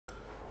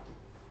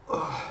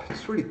Oh,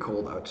 it's really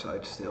cold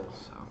outside still.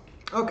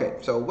 Okay,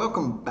 so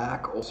welcome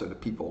back also to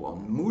people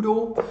on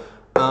Moodle.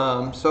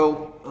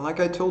 Like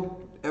I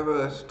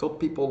told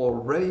people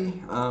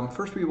already,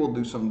 first we will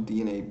do some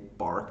DNA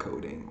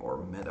barcoding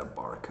or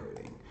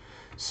meta-barcoding.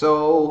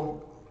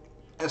 So,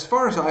 as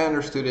far as I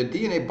understood it,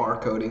 DNA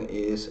barcoding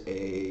is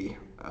a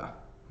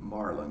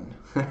Marlin.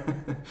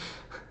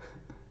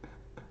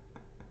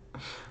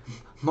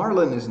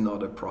 Marlin is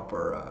not a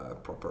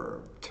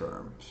proper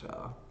term,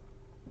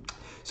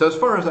 so as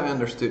far as I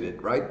understood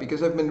it, right,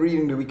 because I've been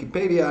reading the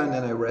Wikipedia and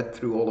then I read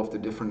through all of the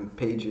different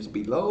pages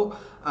below,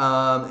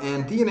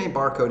 and DNA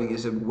barcoding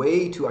is a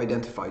way to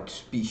identify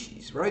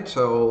species, right?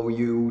 So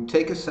you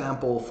take a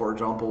sample, for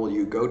example,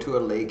 you go to a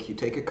lake, you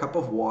take a cup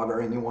of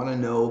water and you want to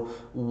know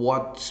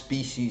what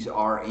species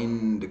are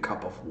in the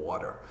cup of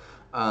water.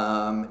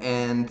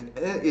 And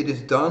it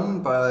is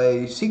done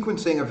by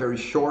sequencing a very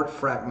short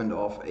fragment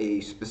of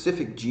a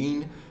specific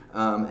gene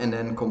and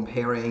then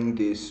comparing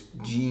this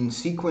gene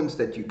sequence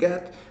that you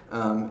get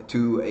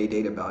to a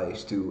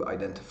database to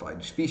identify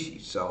the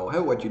species.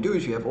 So what you do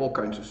is you have all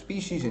kinds of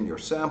species in your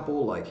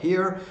sample, like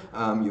here.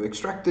 You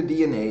extract the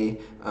DNA,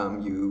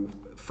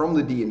 from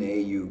the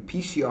DNA you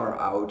PCR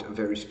out a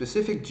very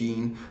specific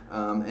gene,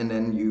 and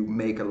then you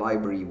make a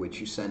library which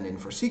you send in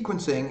for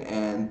sequencing,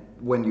 and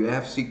when you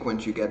have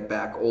sequence you get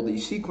back all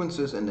these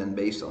sequences, and then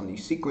based on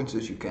these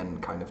sequences you can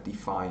kind of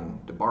define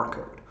the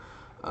barcode.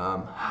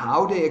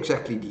 How they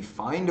exactly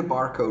define the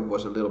barcode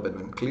was a little bit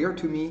unclear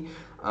to me,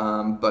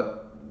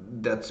 but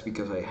that's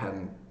because I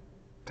hadn't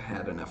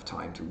had enough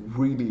time to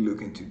really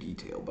look into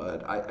detail.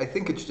 But I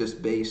think it's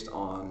just based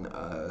on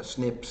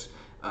SNPs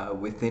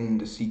within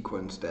the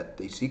sequence that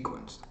they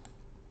sequenced.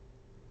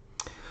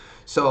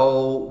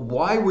 So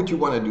why would you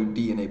want to do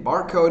DNA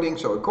barcoding?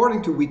 So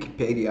according to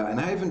Wikipedia, and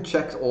I haven't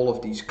checked all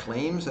of these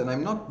claims, and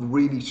I'm not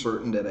really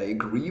certain that I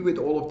agree with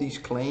all of these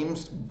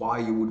claims, why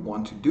you would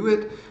want to do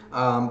it,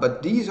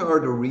 but these are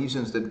the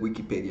reasons that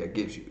Wikipedia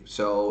gives you.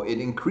 So it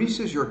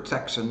increases your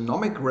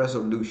taxonomic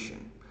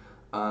resolution.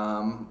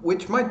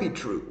 Which might be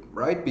true,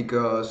 right?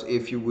 Because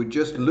if you would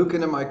just look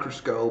in a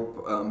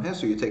microscope,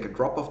 so you take a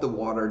drop of the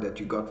water that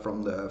you got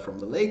from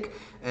the lake,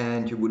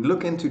 and you would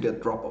look into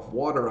that drop of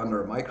water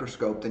under a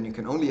microscope, then you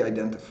can only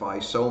identify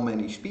so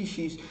many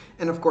species,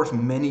 and of course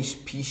many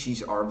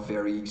species are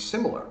very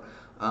similar.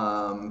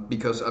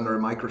 Because under a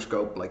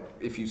microscope, like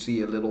if you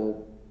see a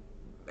little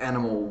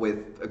animal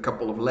with a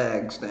couple of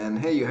legs, then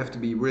hey, you have to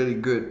be really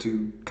good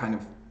to kind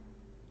of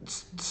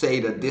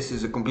say that this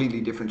is a completely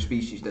different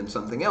species than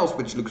something else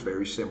which looks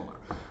very similar,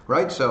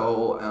 right?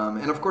 So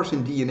and of course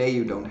in DNA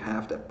you don't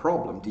have that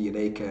problem.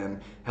 DNA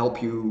can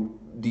help you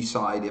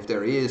decide if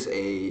there is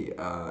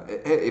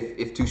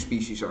if two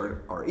species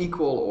are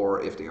equal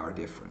or if they are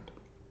different.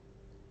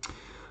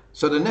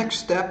 So the next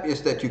step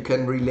is that you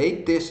can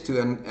relate this to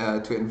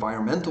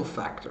environmental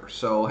factors.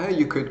 So hey,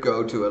 you could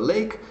go to a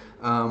lake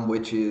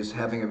which is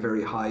having a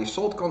very high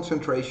salt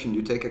concentration.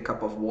 You take a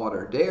cup of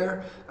water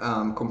there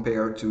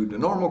compared to the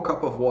normal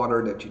cup of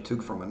water that you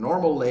took from a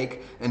normal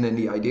lake, and then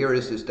the idea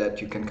is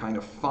that you can kind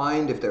of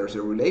find if there's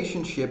a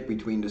relationship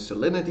between the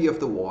salinity of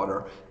the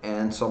water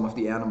and some of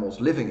the animals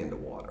living in the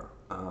water.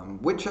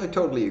 Which I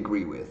totally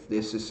agree with.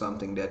 This is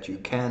something that you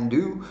can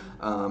do,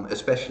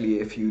 especially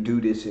if you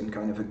do this in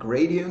kind of a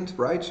gradient,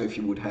 right? So if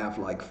you would have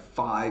like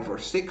 5 or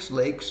 6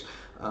 lakes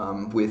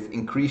with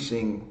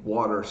increasing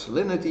water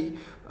salinity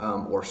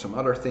or some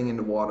other thing in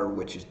the water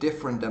which is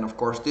different, then of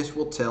course this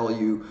will tell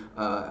you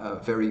a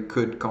very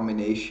good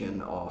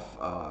combination of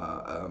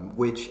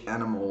which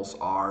animals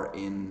are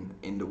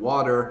in the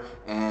water,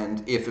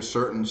 and if a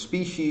certain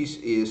species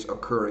is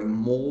occurring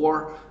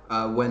more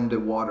when the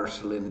water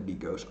salinity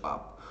goes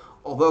up.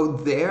 Although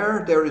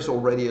there is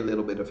already a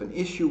little bit of an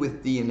issue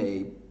with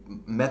DNA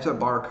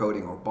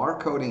meta-barcoding or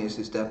barcoding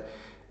is that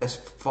as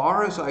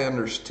far as I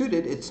understood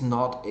it, it's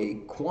not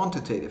a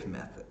quantitative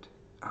method.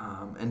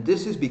 And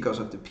this is because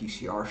of the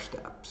PCR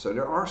step. So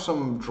there are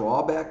some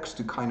drawbacks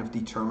to kind of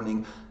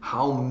determining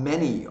how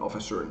many of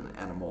a certain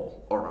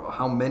animal or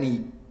how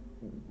many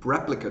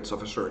replicates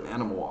of a certain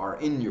animal are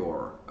in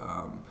your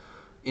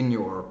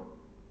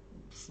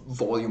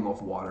volume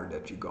of water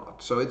that you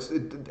got. So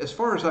as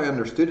far as I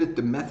understood it,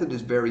 the method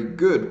is very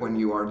good when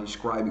you are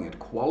describing it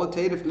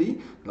qualitatively,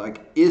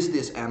 like is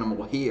this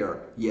animal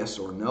here, yes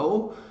or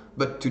no,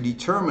 but to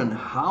determine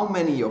how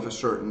many of a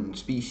certain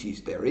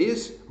species there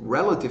is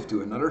relative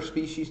to another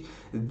species,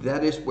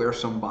 that is where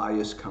some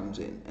bias comes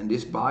in. And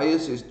this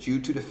bias is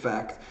due to the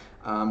fact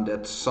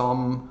that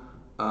some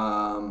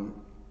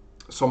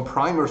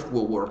primers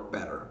will work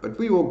better, but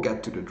we will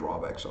get to the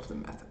drawbacks of the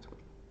method.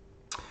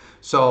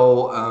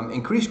 So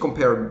increased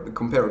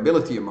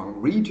comparability among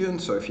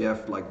regions. So if you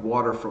have like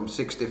water from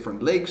 6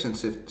 different lakes in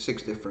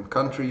 6 different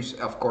countries,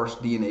 of course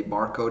DNA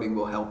barcoding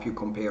will help you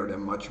compare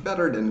them much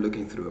better than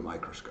looking through a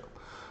microscope.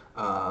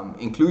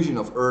 Inclusion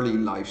of early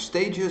life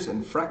stages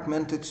and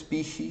fragmented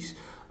species.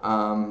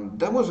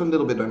 That was a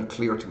little bit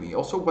unclear to me.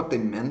 Also, what they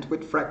meant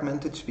with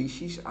fragmented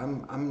species,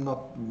 I'm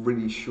not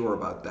really sure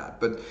about that.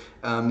 But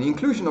the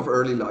inclusion of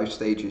early life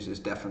stages is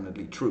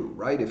definitely true,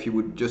 right? If you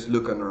would just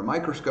look under a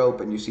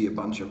microscope and you see a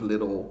bunch of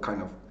little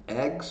kind of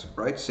eggs,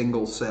 right,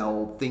 single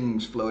cell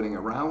things floating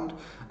around,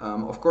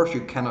 of course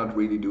you cannot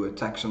really do a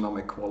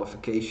taxonomic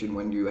qualification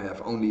when you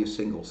have only a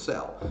single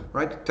cell,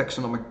 right?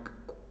 Taxonomic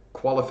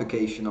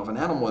qualification of an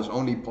animal is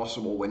only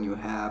possible when you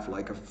have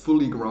like a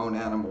fully grown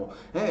animal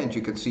and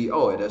you can see,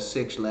 oh, it has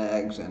 6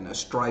 legs and a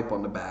stripe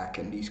on the back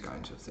and these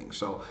kinds of things.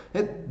 So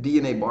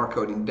DNA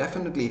barcoding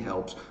definitely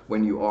helps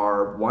when you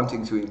are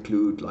wanting to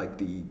include like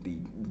the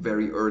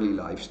very early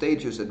life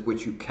stages at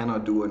which you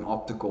cannot do an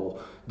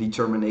optical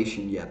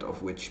determination yet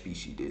of which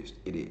species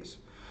it is.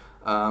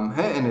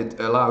 And it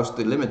allows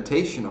the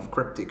limitation of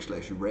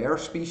cryptic/rare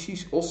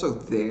species. Also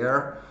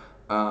there,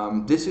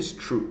 this is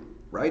true,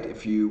 right?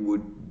 If you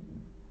would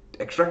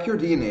extract your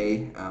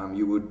DNA,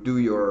 you would do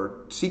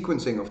your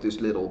sequencing of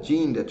this little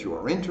gene that you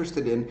are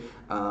interested in.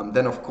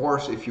 Then of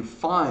course, if you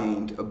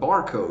find a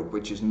barcode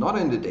which is not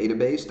in the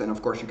database, then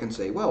of course you can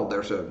say, well,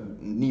 there's a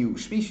new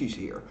species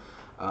here.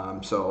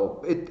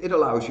 So it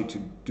allows you to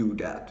do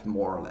that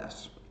more or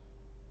less.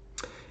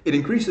 It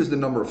increases the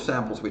number of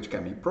samples which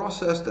can be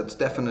processed. That's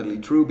definitely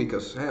true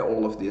because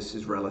all of this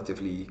is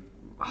relatively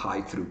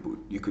high throughput.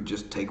 You could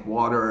just take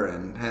water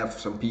and have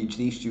some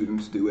PhD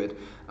students do it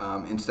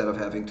instead of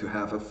having to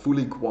have a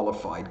fully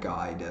qualified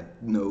guy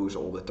that knows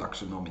all the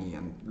taxonomy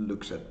and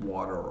looks at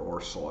water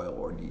or soil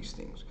or these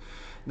things.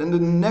 Then the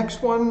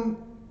next one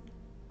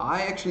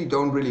I actually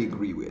don't really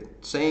agree with.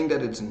 Saying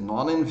that it's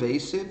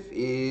non-invasive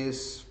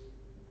is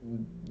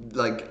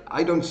like,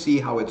 I don't see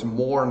how it's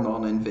more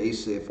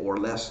non-invasive or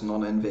less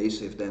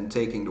non-invasive than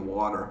taking the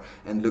water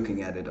and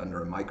looking at it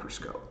under a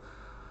microscope.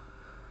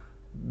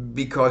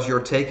 Because you're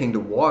taking the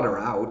water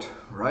out,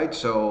 right?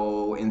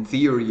 So in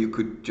theory you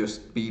could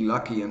just be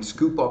lucky and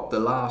scoop up the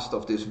last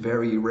of this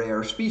very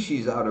rare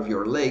species out of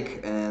your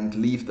lake and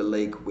leave the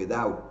lake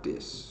without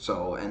this.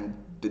 So, and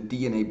the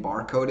DNA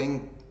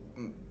barcoding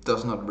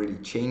does not really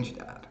change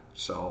that.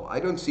 So I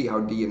don't see how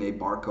DNA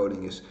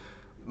barcoding is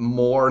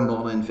more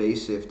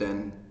non-invasive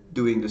than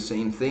doing the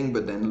same thing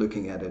but then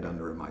looking at it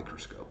under a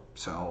microscope.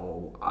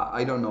 So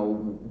I don't know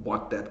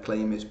what that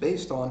claim is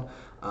based on,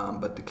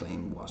 but the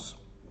claim was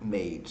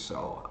made,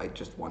 so I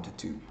just wanted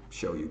to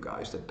show you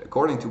guys that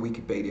according to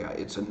Wikipedia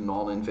it's a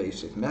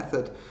non-invasive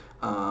method,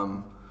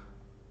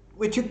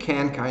 which you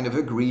can kind of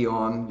agree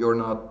on. You're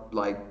not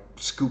like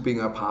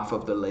scooping up half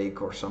of the lake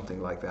or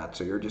something like that,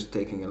 so you're just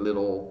taking a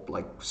little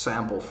like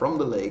sample from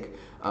the lake,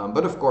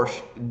 but of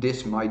course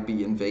this might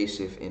be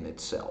invasive in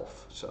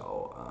itself.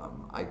 So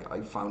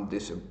I found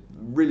this a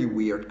really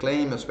weird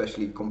claim,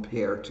 especially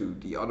compared to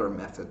the other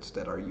methods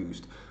that are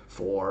used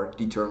for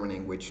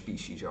determining which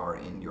species are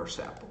in your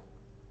sample.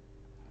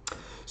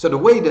 So the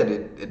way that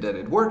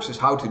it works is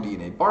how to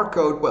DNA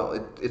barcode. Well,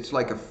 it's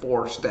like a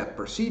 4-step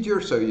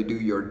procedure. So you do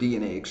your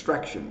DNA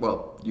extraction.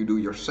 Well, you do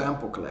your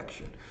sample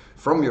collection.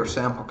 From your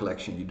sample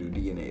collection, you do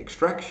DNA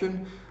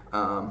extraction.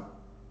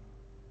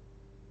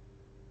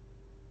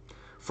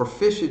 For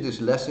fish, it is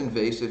less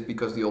invasive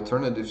because the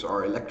alternatives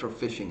are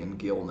electrofishing and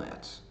gill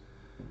nets.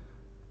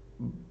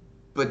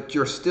 But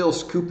you're still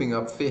scooping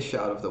up fish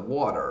out of the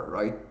water,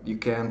 right? You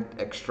can't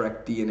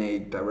extract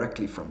DNA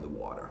directly from the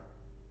water.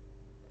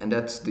 And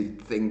that's the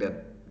thing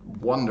that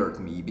wondered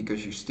me,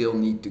 because you still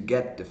need to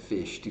get the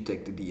fish to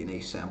take the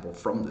DNA sample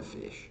from the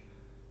fish.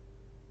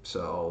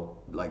 So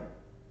like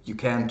you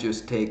can't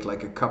just take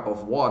like a cup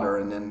of water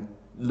and then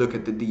look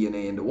at the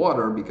DNA in the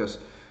water, because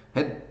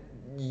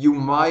you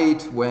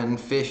might when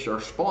fish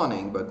are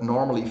spawning, but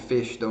normally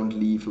fish don't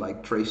leave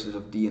like traces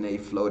of DNA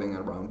floating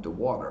around the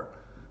water.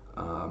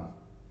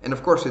 And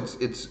of course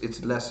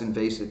it's less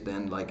invasive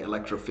than like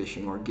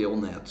electrofishing or gill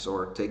nets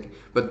or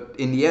but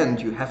in the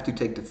end you have to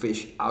take the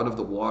fish out of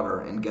the water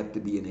and get the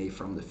DNA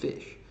from the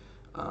fish.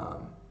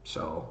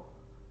 So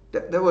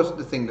that was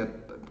the thing that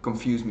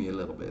confused me a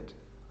little bit.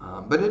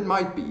 But it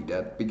might be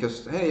that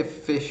because if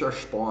fish are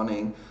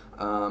spawning,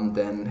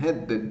 then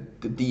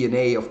the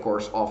DNA of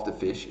course of the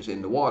fish is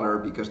in the water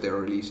because they're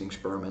releasing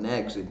sperm and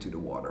eggs into the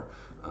water.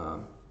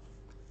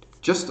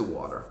 Just the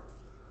water.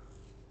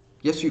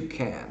 Yes, you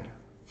can.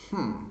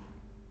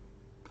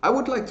 I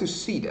would like to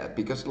see that,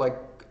 because like,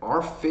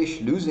 are fish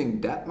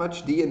losing that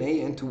much DNA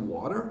into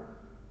water?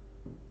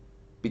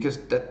 Because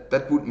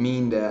that would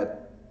mean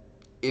that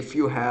if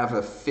you have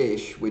a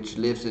fish which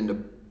lives in the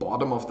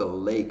bottom of the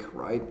lake,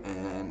 right,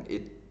 and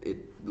it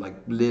like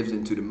lives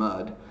into the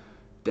mud,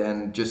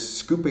 then just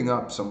scooping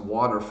up some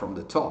water from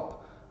the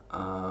top,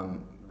 I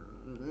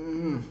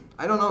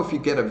don't know if you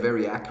get a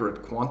very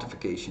accurate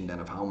quantification then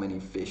of how many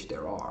fish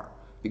there are,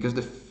 because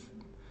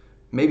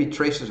maybe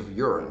traces of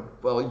urine.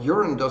 Well,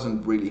 urine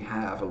doesn't really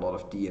have a lot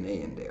of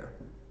DNA in there.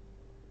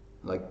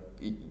 Like,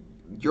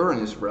 urine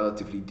is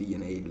relatively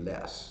DNA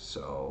less,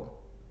 so...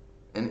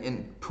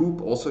 And poop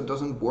also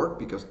doesn't work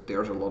because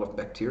there's a lot of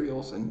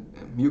bacterials and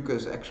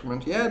mucus,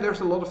 excrement. Yeah,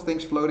 there's a lot of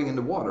things floating in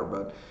the water,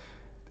 but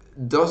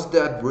does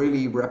that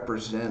really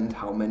represent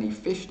how many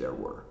fish there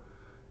were?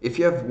 If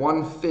you have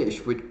one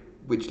fish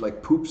which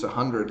like poops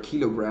 100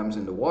 kilograms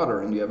in the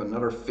water, and you have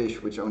another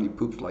fish which only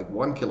poops like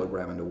 1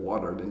 kilogram in the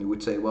water, then you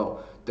would say,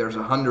 well, there's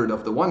 100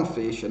 of the one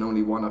fish and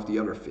only one of the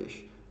other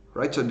fish,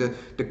 right? So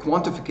the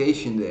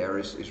quantification there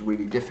is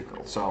really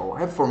difficult. So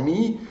for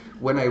me,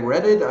 when I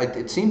read it,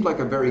 it seemed like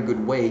a very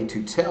good way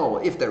to tell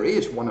if there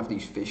is one of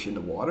these fish in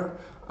the water.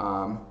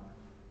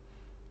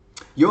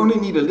 You only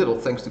need a little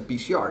thanks to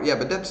PCR. Yeah,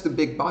 but that's the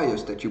big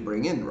bias that you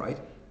bring in, right?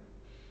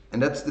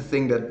 And that's the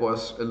thing that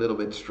was a little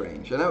bit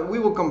strange. And we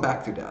will come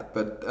back to that.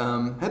 But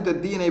the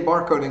DNA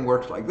barcoding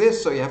works like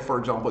this. So you have, for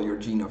example, your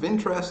gene of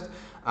interest.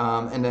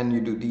 And then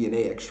you do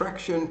DNA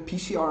extraction,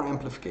 PCR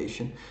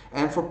amplification.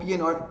 And for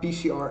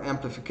PCR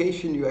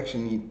amplification, you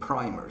actually need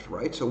primers,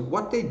 right? So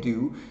what they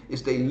do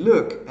is they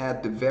look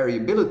at the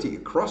variability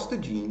across the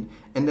gene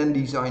and then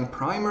design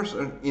primers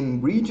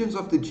in regions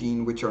of the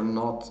gene which are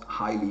not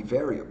highly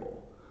variable.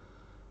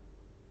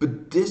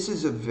 But this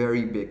is a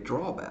very big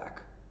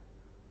drawback,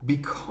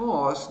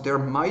 because there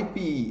might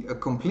be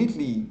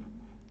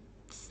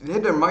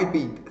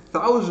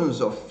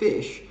thousands of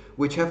fish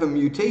which have a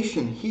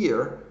mutation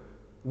here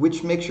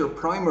which makes your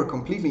primer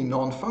completely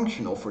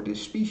non-functional for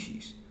this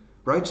species,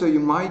 right? So you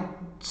might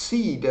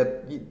see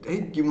that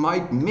you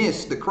might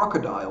miss the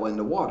crocodile in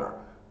the water,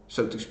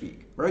 so to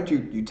speak, right?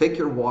 You take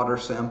your water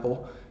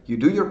sample, you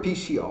do your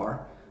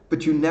PCR,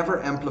 but you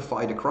never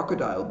amplify the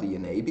crocodile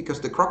DNA, because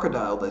the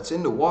crocodile that's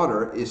in the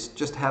water is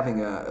just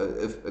having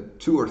a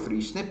 2 or 3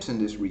 SNPs in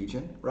this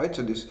region, right?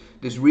 So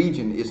this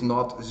region is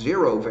not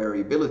zero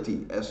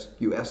variability as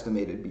you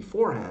estimated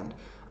beforehand,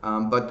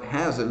 but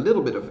has a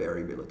little bit of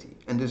variability.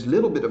 And this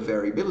little bit of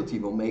variability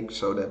will make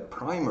so that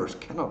primers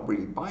cannot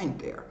really bind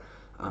there,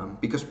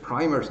 because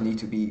primers need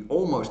to be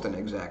almost an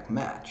exact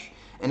match.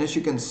 And as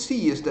you can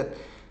see is that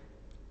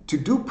to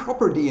do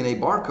proper DNA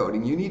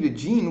barcoding, you need a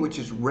gene which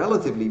is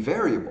relatively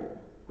variable,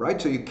 right?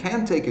 So you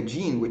can't take a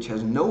gene which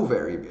has no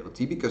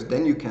variability, because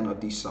then you cannot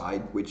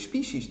decide which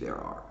species there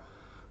are.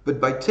 But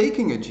by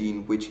taking a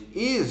gene which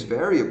is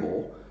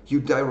variable, you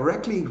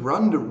directly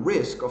run the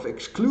risk of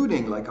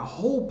excluding like a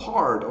whole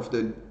part of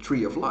the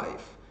tree of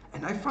life.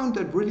 And I found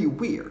that really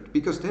weird,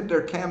 because then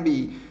there can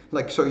be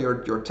like, so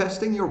you're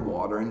testing your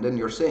water and then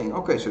you're saying,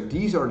 okay, so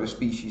these are the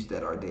species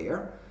that are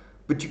there.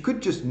 But you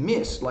could just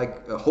miss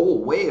like a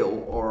whole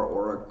whale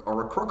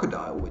or a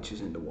crocodile which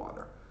is in the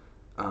water.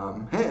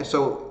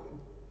 So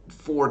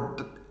for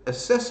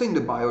assessing the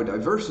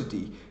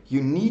biodiversity,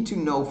 you need to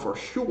know for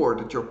sure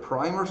that your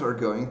primers are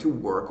going to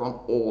work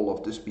on all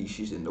of the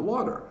species in the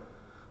water.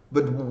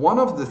 But one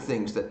of the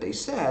things that they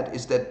said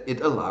is that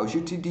it allows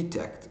you to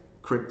detect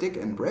cryptic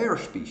and rare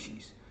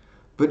species.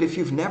 But if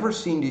you've never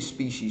seen these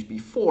species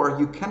before,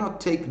 you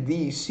cannot take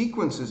these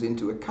sequences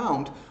into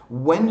account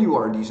when you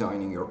are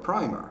designing your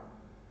primer.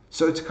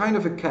 So it's kind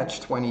of a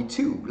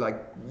catch-22,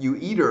 like you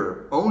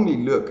either only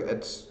look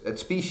at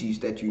species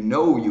that you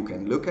know you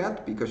can look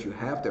at because you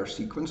have their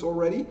sequence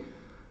already,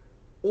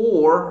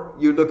 or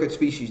you look at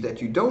species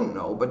that you don't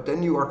know, but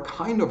then you are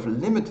kind of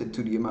limited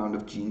to the amount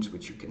of genes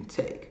which you can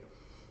take.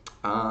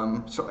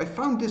 So I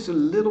found this a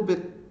little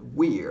bit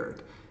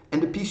weird.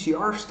 And the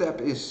PCR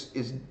step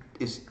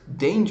is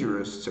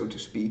dangerous, so to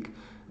speak,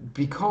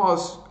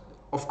 because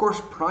of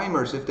course,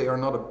 primers, if they are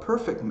not a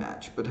perfect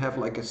match, but have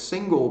like a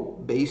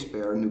single base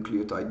pair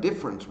nucleotide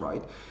difference,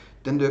 right,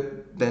 then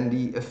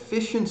the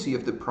efficiency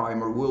of the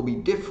primer will be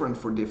different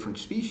for different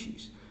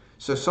species.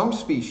 So some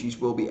species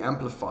will be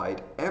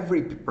amplified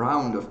every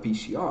round of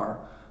PCR,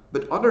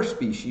 but other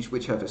species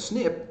which have a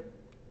SNP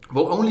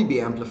will only be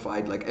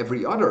amplified like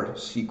every other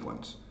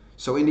sequence.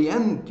 So in the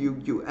end,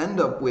 you end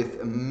up with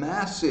a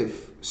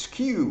massive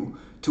skew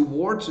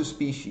towards a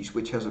species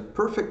which has a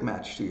perfect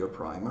match to your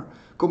primer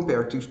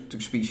compared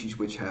to species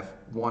which have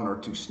 1 or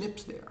 2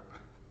 SNPs there.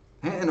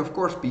 And of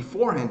course,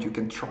 beforehand, you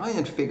can try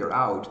and figure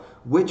out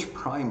which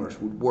primers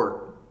would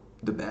work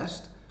the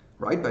best,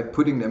 right? By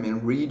putting them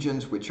in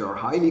regions which are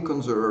highly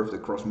conserved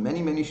across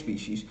many, many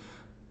species.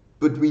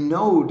 But we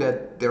know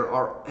that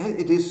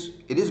it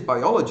is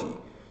biology.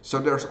 So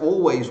there's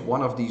always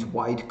one of these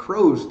white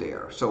crows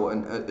there. So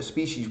a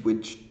species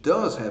which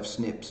does have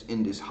SNPs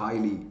in this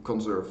highly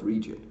conserved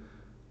region.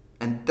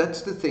 And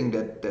that's the thing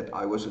that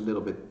I was a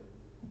little bit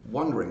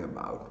wondering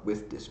about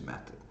with this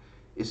method,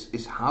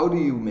 is how do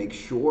you make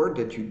sure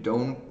that you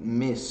don't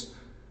miss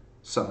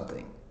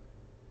something?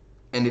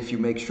 And if you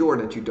make sure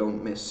that you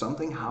don't miss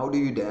something, how do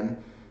you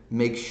then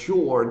make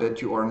sure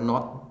that you are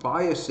not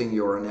biasing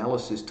your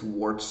analysis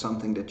towards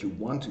something that you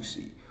want to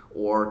see,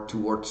 or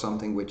towards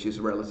something which is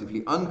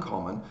relatively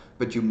uncommon,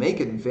 but you make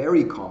it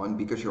very common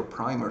because your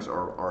primers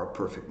are a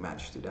perfect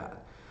match to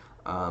that.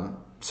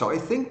 So I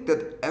think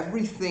that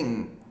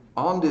everything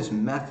on this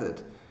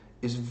method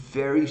is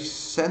very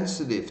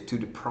sensitive to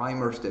the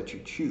primers that you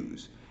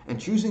choose. And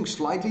choosing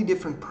slightly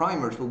different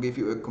primers will give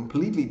you a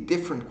completely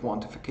different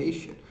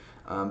quantification.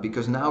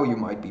 Because now you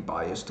might be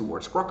biased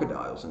towards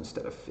crocodiles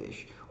instead of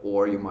fish,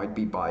 or you might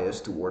be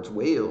biased towards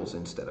whales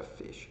instead of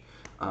fish.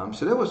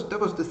 So that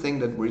was the thing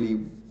that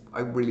really I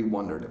really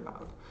wondered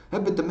about.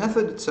 But the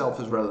method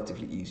itself is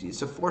relatively easy.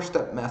 It's a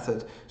 4-step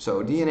method,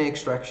 so DNA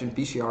extraction,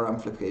 PCR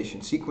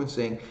amplification,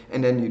 sequencing,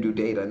 and then you do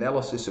data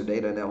analysis. So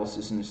data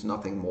analysis is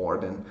nothing more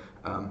than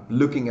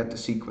looking at the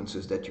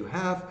sequences that you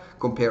have,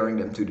 comparing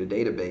them to the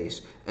database,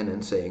 and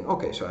then saying,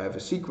 okay, so I have a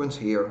sequence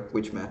here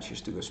which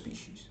matches to a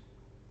species.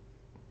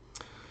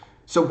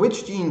 So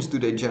which genes do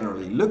they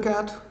generally look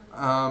at?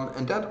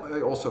 And that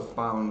I also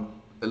found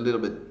a little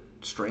bit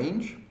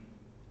strange.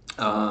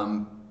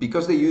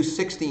 Because they use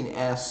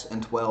 16S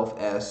and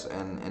 12S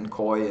and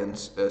COI and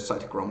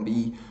cytochrome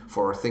B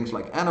for things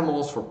like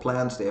animals. For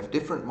plants they have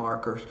different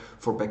markers,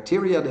 for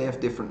bacteria they have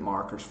different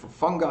markers, for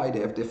fungi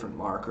they have different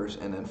markers,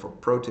 and then for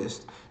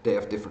protists they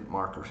have different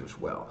markers as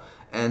well.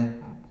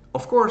 And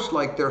of course,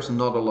 like, there's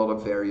not a lot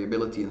of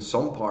variability in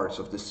some parts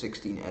of the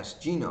 16S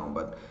genome,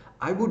 but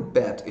I would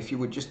bet if you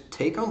would just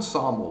take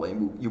ensemble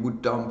and you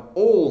would dump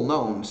all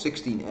known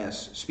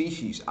 16S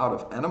species out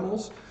of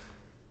animals,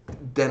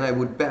 then I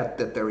would bet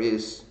that there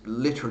is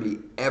literally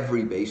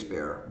every base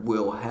pair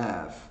will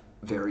have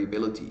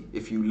variability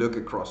if you look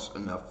across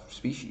enough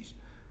species.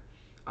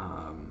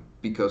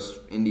 Because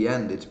in the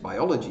end it's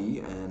biology,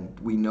 and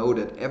we know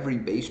that every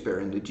base pair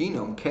in the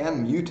genome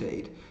can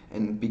mutate,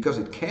 and because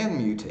it can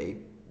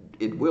mutate,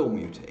 it will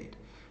mutate.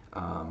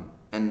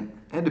 And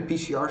at the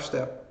PCR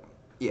step,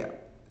 yeah,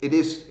 it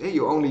is,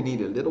 you only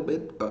need a little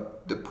bit,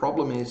 but the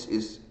problem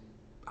is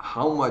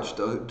how much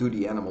do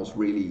the animals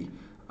really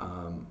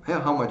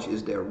how much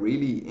is there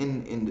really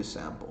in the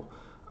sample?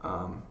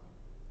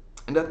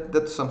 And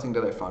that's something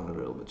that I found a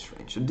little bit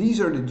strange. So these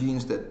are the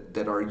genes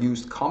that are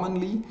used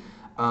commonly.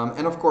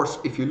 And of course,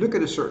 if you look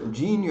at a certain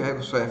gene, you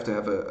also have to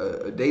have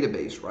a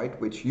database, right,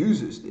 which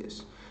uses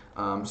this.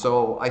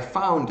 So I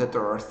found that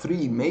there are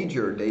 3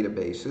 major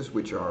databases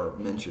which are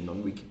mentioned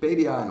on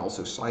Wikipedia and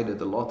also cited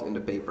a lot in the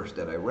papers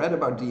that I read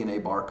about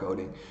DNA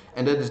barcoding.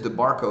 And that is the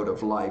Barcode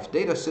of Life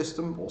data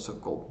system, also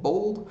called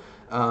BOLD.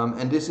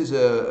 And this is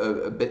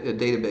a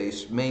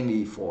database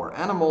mainly for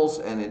animals,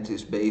 and it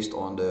is based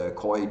on the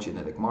COI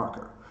genetic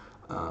marker.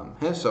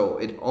 So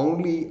it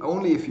only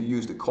if you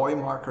use the COI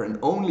marker and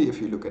only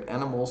if you look at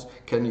animals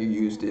can you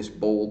use this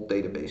BOLD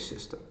database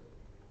system.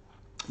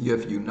 You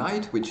have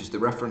UNITE, which is the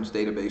reference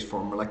database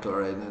for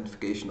molecular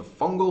identification of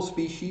fungal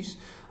species,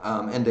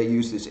 and they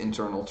use this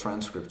internal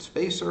transcript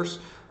spacers,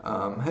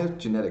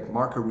 genetic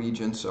marker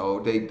region,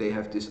 so they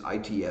have this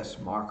ITS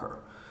marker.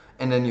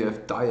 And then you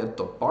have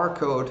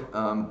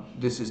diet.barcode.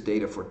 This is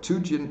data for 2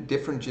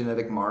 different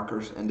genetic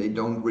markers, and they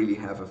don't really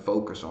have a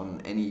focus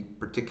on any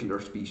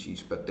particular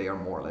species, but they are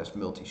more or less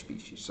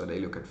multi-species. So they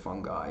look at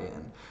fungi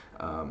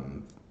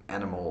and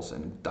animals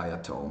and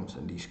diatoms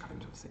and these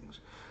kinds of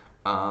things.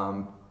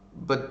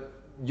 But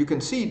you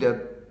can see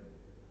that,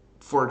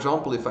 for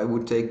example, if I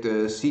would take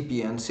the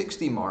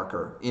CPN60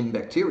 marker in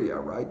bacteria,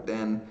 right,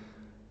 then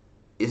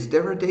is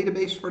there a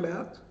database for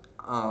that?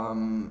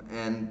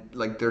 And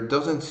like, there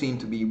doesn't seem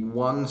to be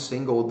one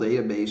single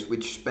database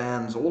which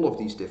spans all of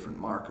these different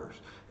markers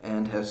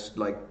and has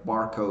like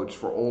barcodes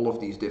for all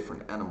of these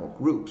different animal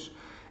groups.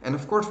 And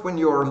of course, when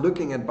you're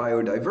looking at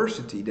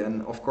biodiversity,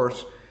 then of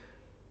course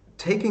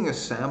taking a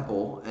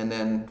sample and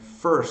then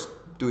first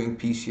doing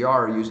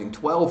PCR using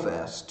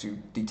 12S to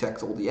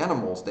detect all the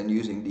animals, then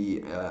using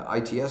the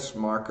ITS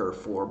marker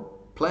for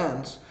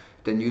plants,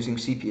 then using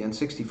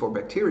CPN60 for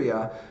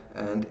bacteria,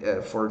 and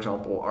for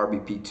example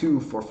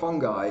RBP2 for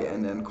fungi,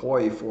 and then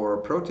COI for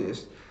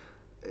protists,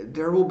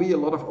 there will be a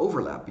lot of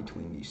overlap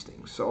between these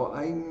things. So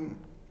I'm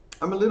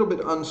a little bit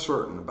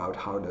uncertain about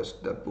how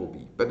that will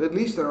be. But at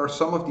least there are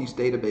some of these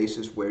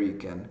databases where you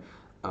can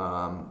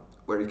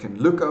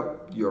look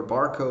up your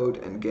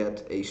barcode and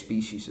get a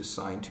species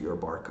assigned to your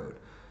barcode.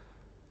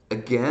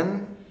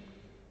 Again,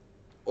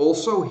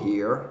 also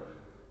here,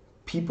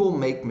 people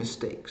make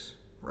mistakes,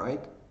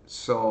 right?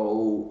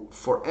 So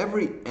for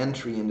every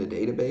entry in the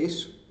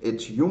database,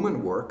 it's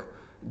human work,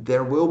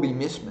 there will be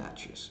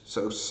mismatches.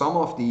 So some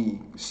of the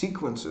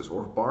sequences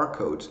or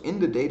barcodes in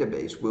the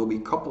database will be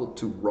coupled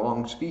to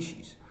wrong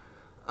species.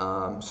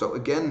 So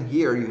again,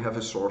 here you have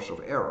a source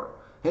of error.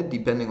 And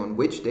depending on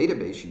which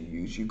database you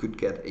use, you could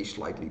get a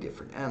slightly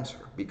different answer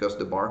because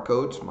the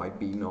barcodes might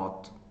be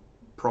not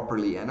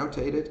properly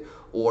annotated,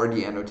 or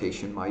the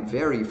annotation might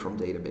vary from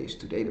database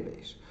to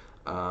database.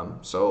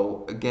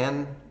 So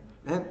again,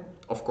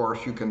 of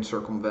course you can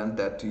circumvent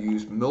that to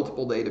use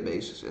multiple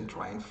databases and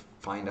try and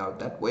find out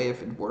that way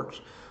if it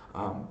works.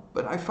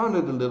 But I found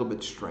it a little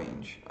bit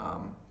strange.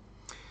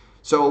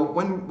 So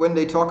when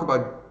they talk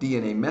about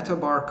DNA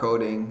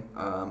meta-barcoding,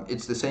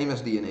 it's the same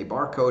as DNA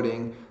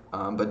barcoding,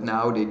 but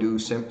now they do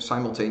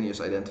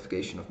simultaneous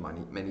identification of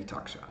many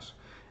taxas.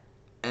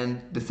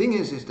 And the thing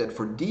is that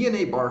for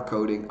DNA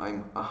barcoding,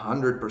 I'm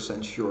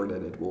 100% sure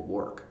that it will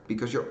work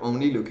because you're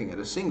only looking at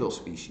a single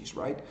species,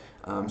 right?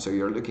 So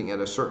you're looking at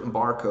a certain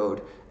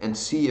barcode and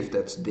see if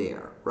that's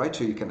there, right?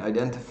 So you can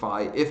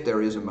identify if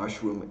there is a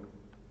mushroom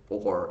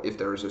or if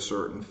there is a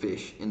certain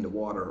fish in the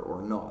water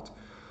or not.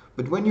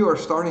 But when you are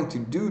starting to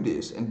do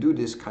this and do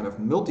this kind of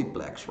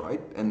multiplex,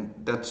 right? And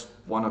that's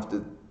one of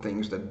the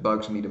things that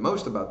bugs me the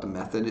most about the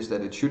method, is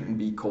that it shouldn't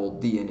be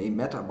called DNA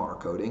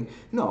meta-barcoding.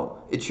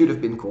 No, it should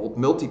have been called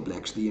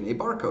multiplex DNA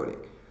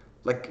barcoding.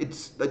 Like,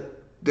 it's like,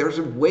 there's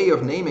a way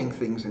of naming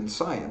things in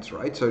science,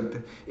 right? So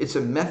it's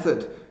a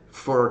method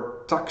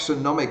for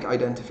taxonomic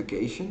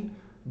identification,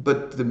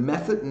 but the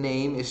method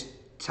name is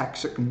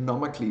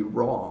taxonomically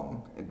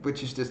wrong,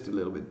 which is just a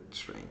little bit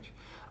strange.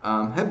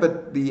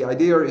 But the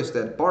idea is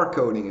that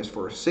barcoding is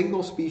for a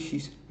single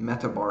species,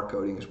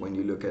 meta-barcoding is when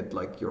you look at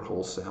like your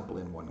whole sample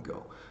in one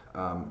go.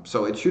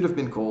 So it should have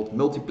been called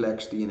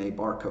multiplex DNA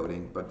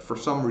barcoding, but for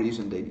some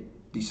reason they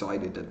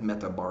decided that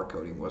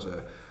meta-barcoding was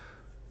a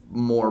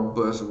more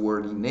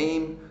buzzwordy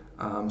name,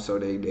 so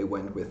they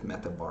went with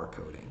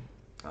meta-barcoding.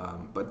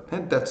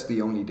 But that's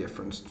the only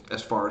difference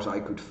as far as I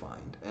could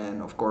find.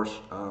 And of course,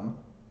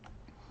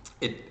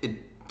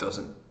 it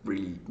doesn't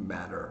really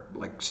matter.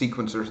 Like,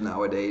 sequencers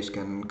nowadays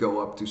can go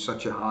up to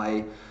such a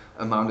high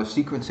amount of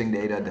sequencing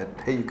data that,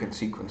 hey, you can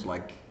sequence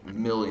like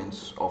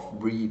millions of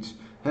reads.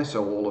 And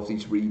so all of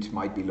these reads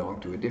might belong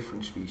to a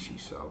different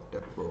species. So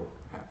that will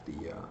have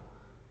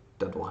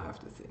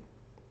the thing.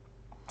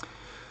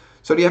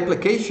 So the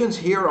applications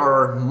here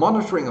are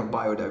monitoring of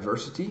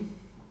biodiversity,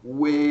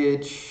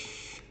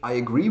 which I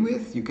agree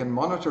with. You can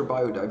monitor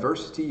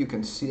biodiversity. You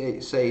can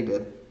say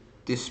that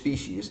this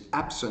species is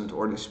absent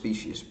or this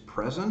species is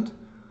present.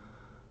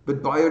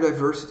 But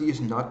biodiversity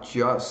is not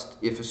just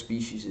if a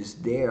species is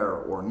there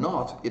or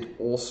not. It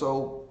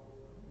also,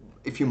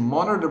 if you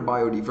monitor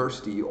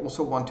biodiversity, you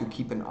also want to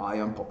keep an eye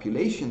on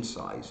population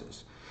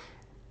sizes.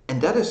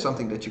 And that is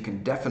something that you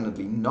can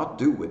definitely not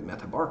do with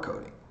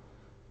meta-barcoding.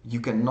 You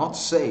cannot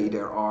say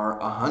there are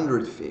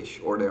 100 fish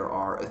or there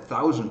are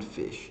 1,000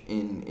 fish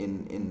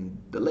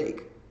in the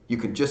lake. You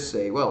can just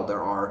say, well,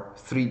 there are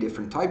 3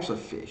 different types of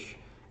fish.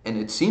 And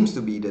it seems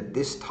to be that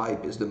this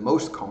type is the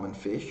most common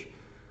fish.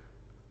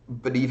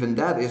 But even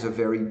that is a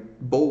very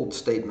bold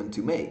statement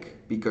to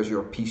make, because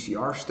your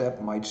PCR step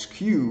might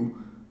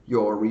skew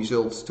your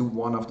results to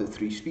one of the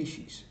 3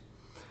 species.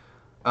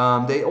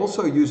 They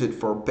also use it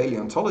for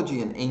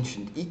paleontology and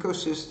ancient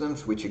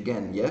ecosystems, which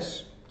again,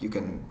 yes, you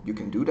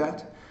can do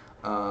that.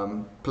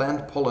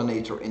 Plant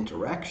pollinator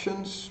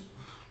interactions,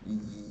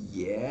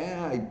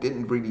 yeah, I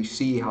didn't really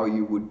see how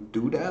you would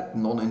do that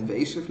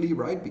non-invasively,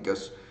 right?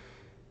 Because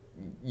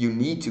you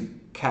need to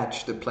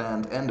catch the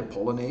plant and the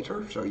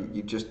pollinator, so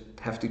you just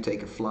have to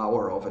take a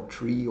flower of a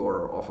tree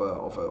or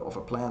of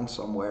a plant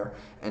somewhere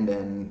and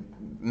then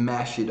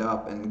mash it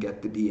up and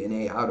get the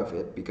DNA out of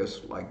it,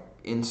 because like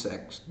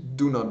insects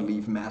do not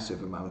leave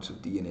massive amounts of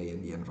DNA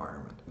in the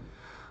environment.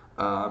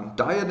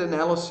 Diet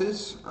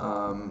analysis,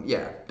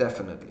 yeah,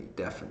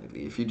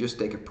 definitely. If you just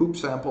take a poop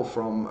sample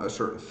from a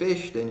certain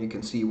fish, then you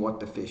can see what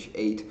the fish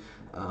ate,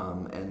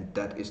 and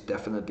that is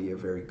definitely a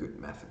very good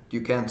method.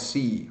 You can't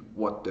see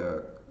what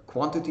the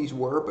quantities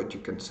were, but you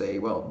can say,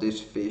 well, this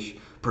fish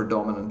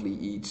predominantly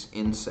eats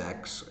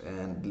insects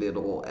and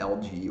little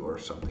algae or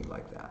something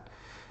like that.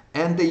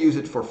 And they use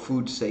it for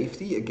food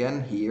safety.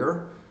 Again,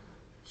 here,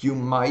 you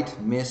might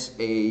miss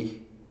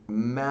a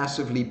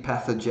massively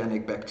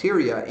pathogenic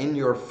bacteria in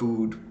your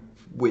food,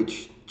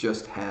 which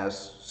just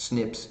has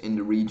SNPs in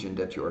the region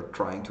that you're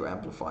trying to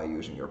amplify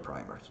using your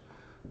primers,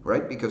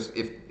 right? Because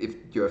if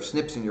you have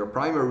SNPs in your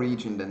primer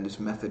region, then this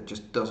method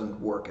just doesn't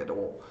work at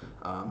all.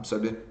 So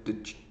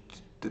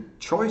the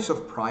choice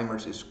of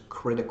primers is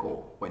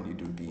critical when you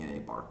do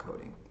DNA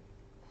barcoding.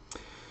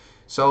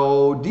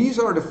 So these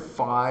are the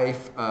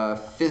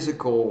 5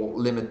 physical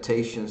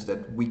limitations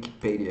that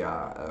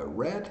Wikipedia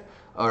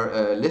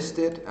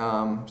listed.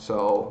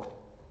 So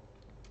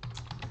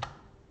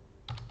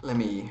let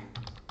me,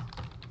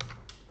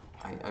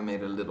 I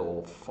made a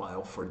little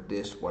file for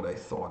this, what I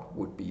thought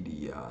would be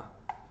the,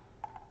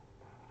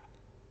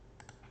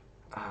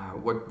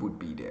 what would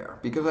be there,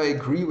 because I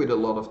agree with a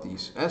lot of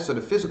these. So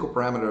the physical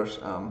parameters,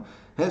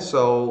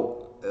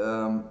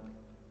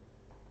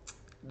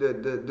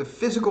 the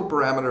physical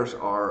parameters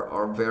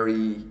are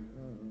very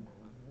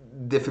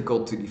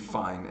difficult to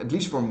define, at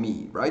least for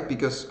me, right?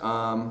 Because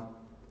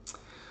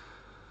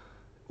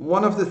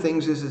one of the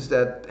things is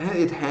that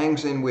it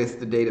hangs in with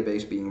the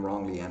database being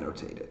wrongly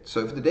annotated.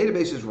 So if the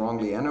database is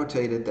wrongly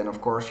annotated, then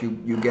of course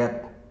you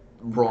get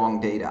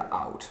wrong data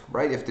out,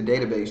 right? If the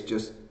database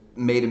just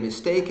made a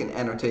mistake in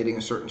annotating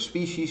a certain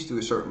species to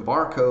a certain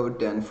barcode,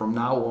 then from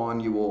now on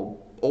you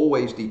will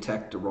always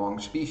detect the wrong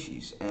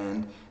species.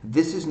 And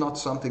this is not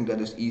something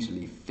that is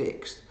easily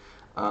fixed.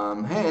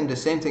 And the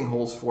same thing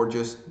holds for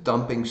just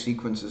dumping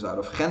sequences out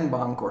of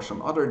GenBank or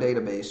some other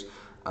database.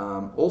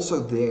 Also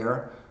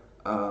there,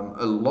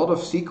 a lot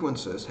of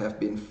sequences have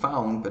been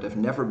found but have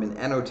never been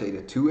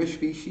annotated to a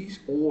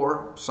species,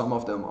 or some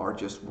of them are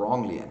just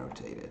wrongly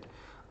annotated.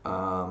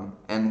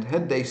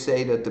 And they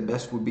say that the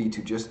best would be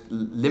to just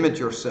limit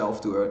yourself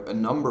to a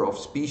number of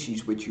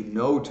species which you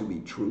know to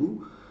be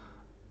true.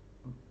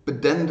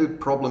 But then the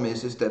problem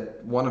is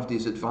that one of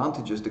these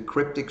advantages, the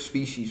cryptic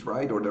species,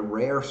 right, or the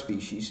rare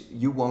species,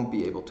 you won't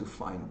be able to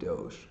find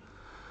those.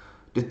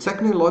 The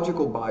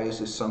technological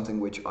bias is something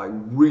which I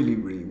really,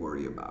 really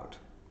worry about.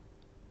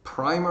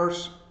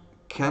 Primers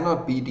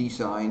cannot be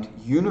designed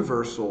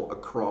universal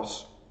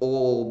across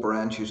all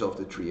branches of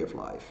the tree of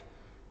life.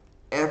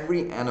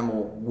 Every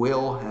animal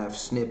will have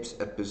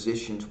SNPs at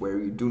positions where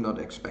you do not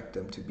expect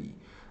them to be.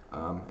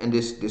 And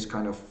this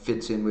kind of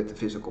fits in with the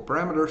physical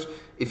parameters.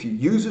 If you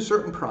use a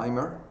certain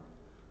primer,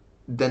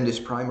 then this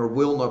primer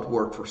will not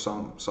work for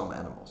some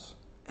animals.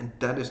 And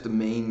that is the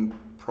main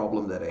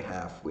problem that I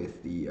have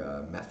with the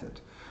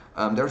method.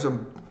 There's a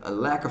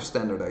lack of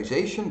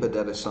standardization, but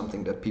that is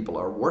something that people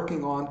are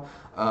working on,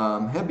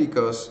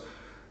 because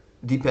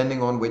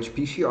depending on which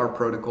PCR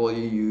protocol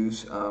you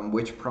use,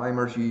 which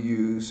primers you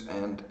use,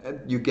 and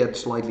you get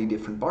slightly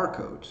different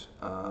barcodes.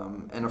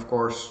 And of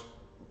course,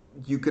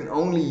 you can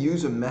only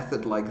use a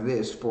method like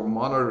this for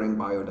monitoring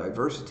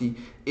biodiversity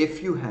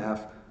if you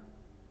have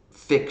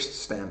fixed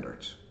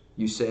standards.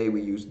 You say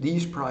we use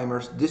these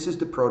primers, this is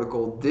the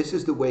protocol, this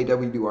is the way that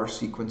we do our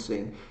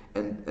sequencing,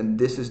 and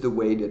this is the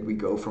way that we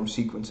go from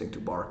sequencing to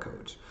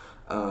barcodes.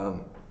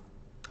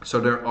 So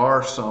there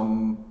are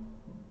some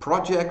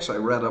projects I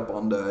read up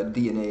on the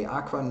DNA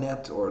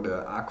Aquanet or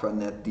the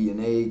Aquanet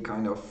DNA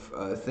kind of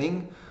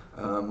thing,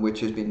 which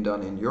has been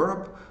done in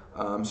Europe.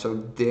 So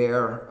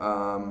there,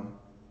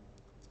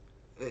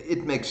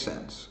 it makes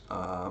sense.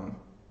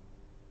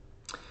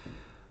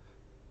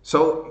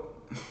 So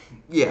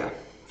yeah,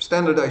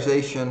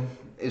 standardization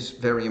is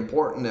very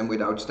important, and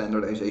without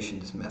standardization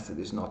this method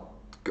is not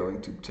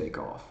going to take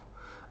off.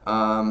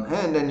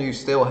 And then you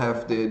still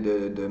have the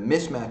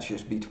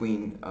mismatches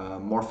between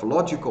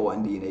morphological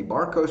and DNA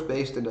barcode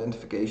based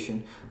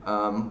identification,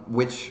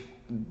 which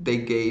they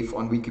gave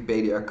on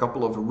Wikipedia a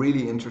couple of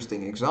really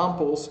interesting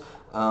examples,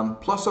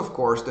 plus of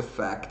course the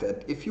fact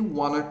that if you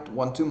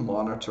want to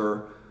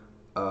monitor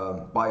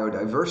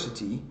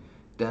biodiversity,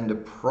 then the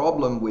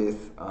problem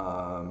with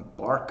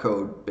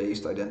barcode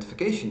based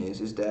identification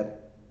is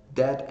that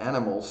dead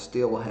animals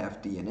still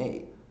have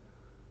DNA.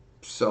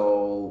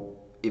 So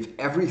if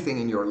everything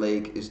in your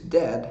lake is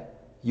dead,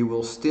 you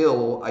will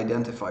still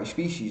identify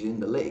species in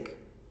the lake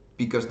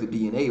because the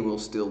DNA will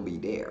still be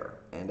there.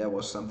 And that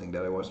was something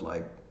that I was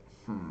like,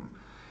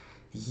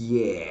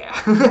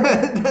 yeah,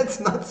 that's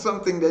not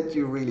something that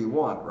you really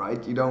want,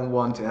 right? You don't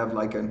want to have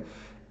like an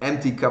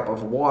empty cup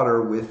of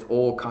water with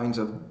all kinds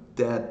of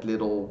dead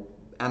little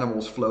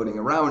animals floating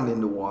around in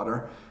the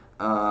water,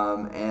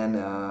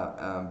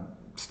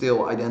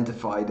 still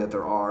identify that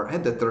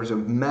there's a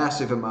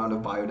massive amount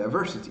of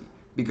biodiversity,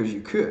 because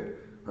you could,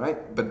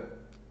 right? But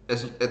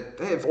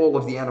if all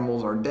of the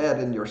animals are dead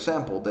in your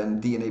sample,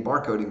 then DNA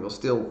barcoding will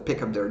still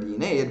pick up their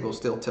DNA, it will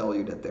still tell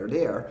you that they're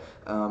there,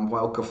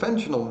 while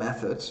conventional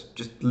methods,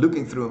 just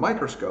looking through a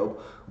microscope,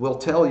 will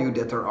tell you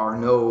that there are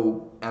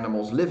no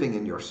animals living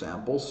in your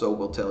sample, so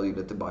will tell you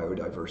that the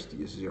biodiversity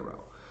is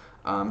 0.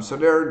 So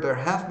there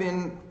have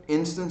been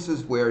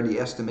instances where the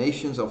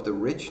estimations of the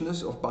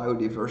richness of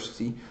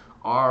biodiversity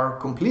are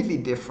completely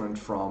different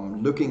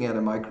from looking at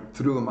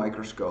through a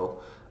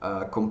microscope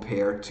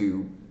compared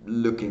to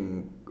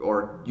looking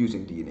or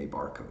using DNA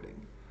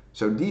barcoding.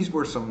 So these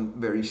were some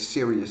very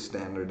serious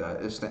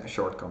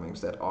shortcomings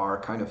that are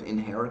kind of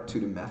inherent to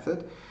the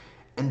method,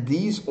 and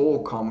these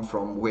all come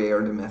from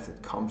where the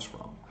method comes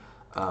from.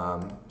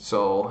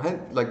 So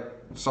like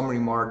some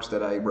remarks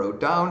that I wrote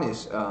down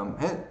is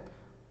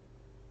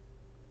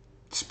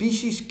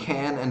species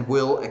can and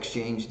will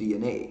exchange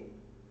DNA.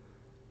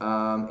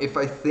 If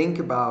I think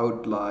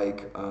about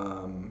like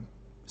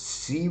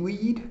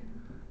seaweed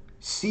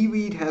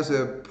has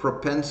a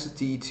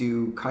propensity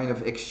to kind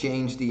of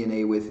exchange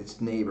DNA with its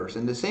neighbors,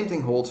 and the same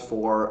thing holds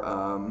for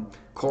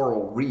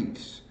coral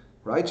reefs,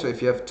 right? So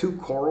if you have two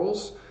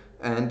corals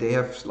and they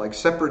have like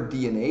separate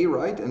DNA,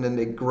 right, and then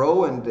they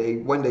grow, and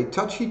when they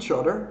touch each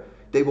other,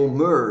 they will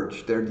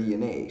merge their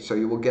DNA. So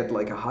you will get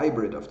like a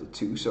hybrid of the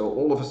two. So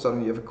all of a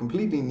sudden you have a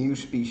completely new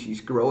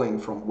species growing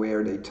from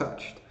where they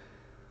touched.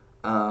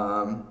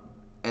 And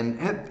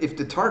if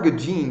the target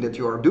gene that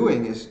you are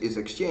doing is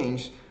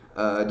exchanged,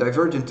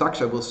 divergent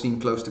taxa will seem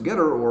close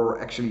together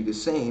or actually the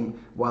same,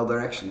 while they're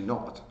actually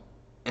not.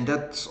 And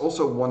that's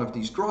also one of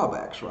these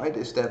drawbacks, right?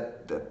 Is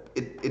that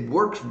it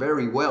works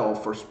very well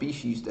for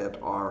species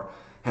that are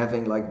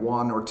having like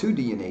 1 or 2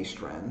 DNA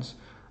strands.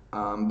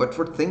 But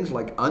for things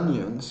like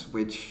onions,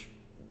 which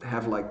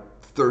have like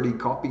 30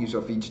 copies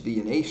of each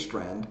DNA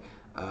strand,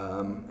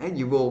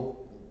 it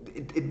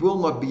will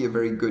not be a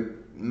very good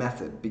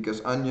method,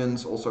 because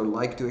onions also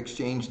like to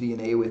exchange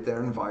DNA with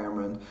their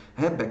environment.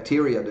 And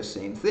bacteria, the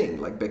same thing.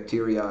 Like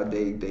bacteria,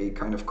 they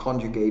kind of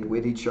conjugate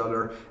with each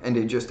other and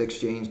they just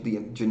exchange the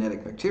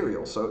genetic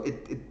material. So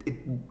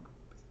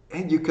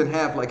and you can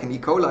have like an E.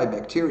 coli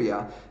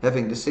bacteria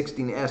having the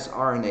 16S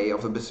RNA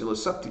of a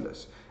Bacillus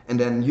subtilis. And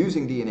then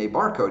using DNA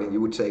barcoding,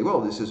 you would say,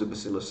 well, this is a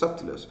Bacillus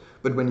subtilis.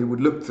 But when you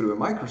would look through a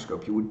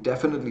microscope, you would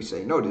definitely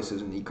say, no, this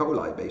is an E.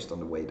 coli based on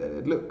the way that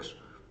it looks.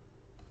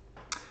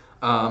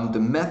 The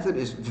method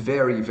is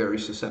very, very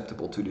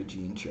susceptible to the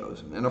gene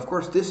chosen. And of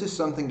course, this is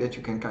something that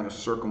you can kind of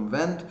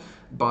circumvent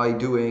by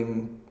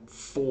doing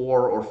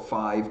 4 or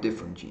 5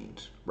 different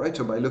genes, right?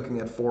 So by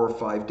looking at 4 or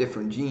 5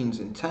 different genes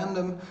in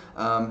tandem,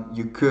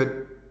 you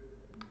could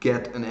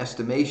get an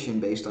estimation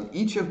based on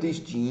each of these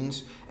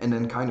genes, and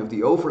then kind of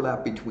the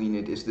overlap between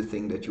it is the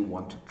thing that you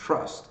want to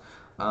trust.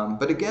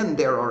 But again,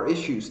 there are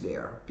issues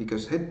there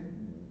because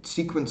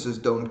sequences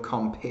don't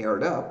come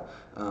paired up.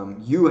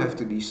 You have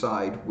to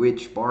decide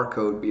which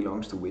barcode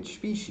belongs to which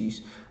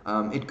species.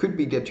 It could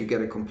be that you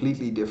get a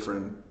completely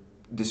different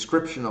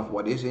description of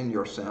what is in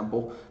your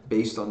sample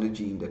based on the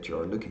gene that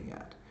you're looking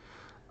at.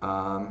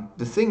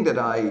 The thing that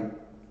I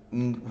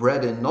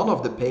read in none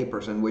of the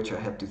papers and which I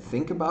had to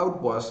think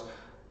about was,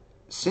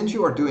 since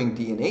you are doing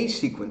DNA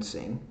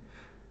sequencing,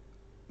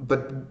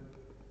 but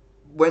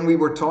when we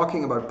were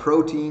talking about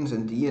proteins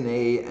and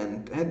DNA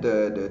and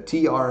the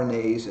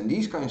tRNAs and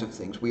these kinds of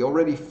things, we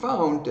already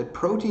found that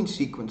protein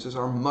sequences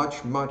are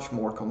much, much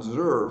more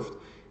conserved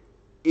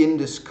in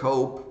the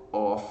scope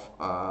of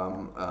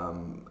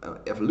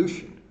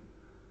evolution.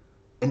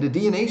 And the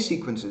DNA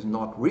sequence is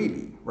not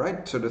really,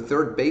 right? So the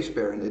third base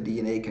pair in the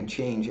DNA can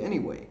change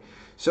anyway.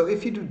 So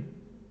if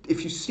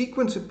you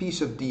sequence a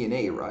piece of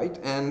DNA, right,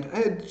 and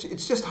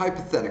it's just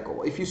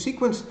hypothetical, if you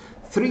sequence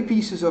 3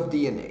 pieces of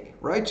DNA,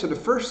 right, so the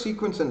first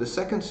sequence and the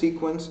second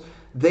sequence,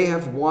 they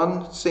have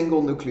one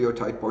single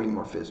nucleotide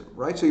polymorphism,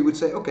 right? So you would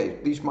say, okay,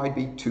 these might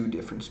be 2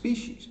 different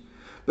species.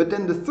 But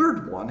then the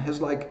third one has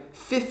like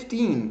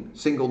 15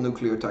 single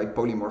nucleotide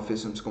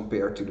polymorphisms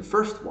compared to the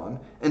first one,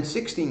 and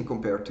 16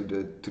 compared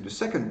to the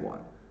second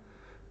one.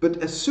 But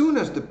as soon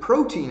as the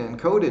protein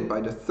encoded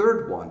by the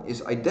third one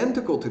is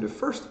identical to the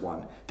first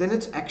one, then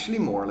it's actually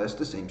more or less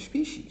the same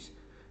species.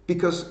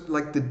 Because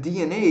like the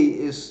DNA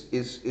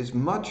is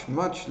much,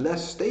 much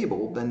less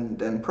stable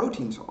than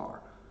proteins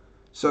are.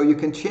 So you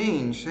can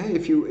change, hey,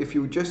 if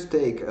you just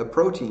take a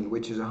protein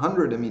which is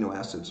 100 amino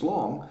acids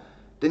long,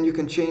 then you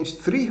can change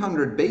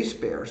 300 base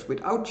pairs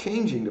without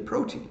changing the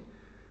protein.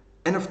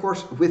 And of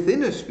course,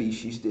 within a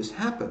species this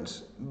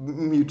happens.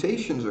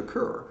 Mutations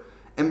occur.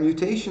 And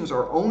mutations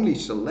are only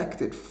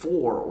selected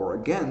for or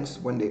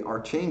against when they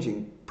are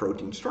changing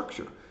protein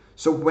structure.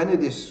 So when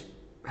it is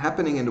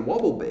happening in the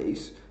wobble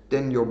base,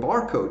 then your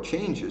barcode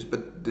changes,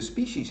 but the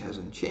species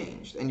hasn't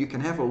changed. And you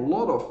can have a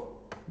lot of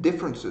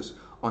differences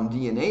on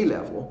DNA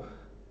level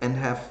and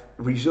have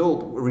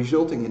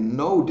resulting in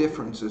no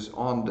differences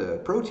on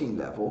the protein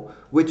level,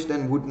 which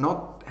then would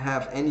not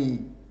have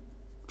any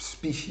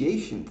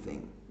speciation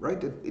thing,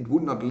 right? It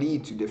would not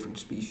lead to different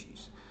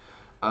species.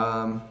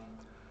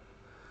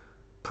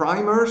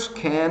 Primers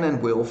can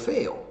and will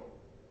fail.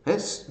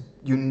 Yes,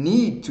 you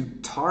need to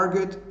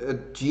target a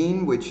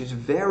gene which is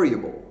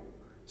variable.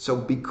 So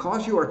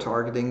because you are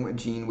targeting a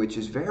gene which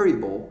is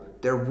variable,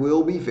 there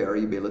will be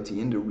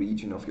variability in the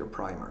region of your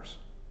primers.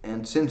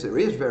 And since there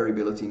is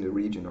variability in the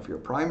region of your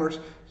primers,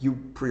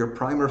 your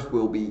primers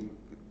will be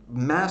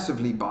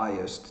massively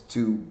biased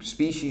to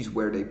species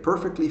where they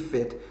perfectly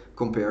fit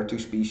compared to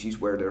species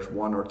where there's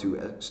 1 or 2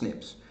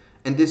 SNPs.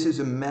 And this is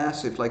a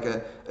massive, like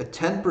a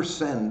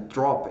 10%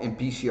 drop in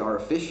PCR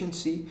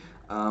efficiency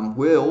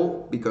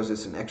will, because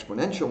it's an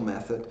exponential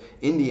method,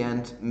 in the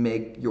end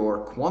make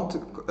your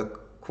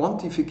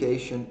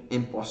quantification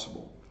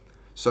impossible.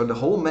 So the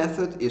whole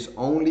method is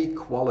only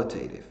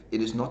qualitative.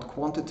 It is not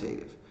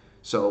quantitative.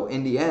 So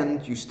in the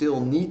end, you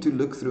still need to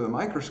look through a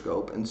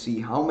microscope and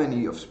see how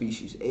many of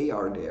species A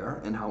are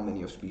there and how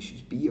many of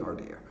species B are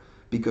there.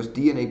 Because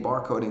DNA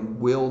barcoding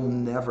will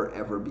never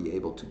ever be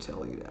able to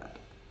tell you that.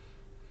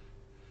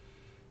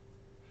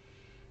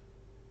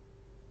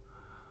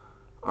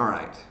 All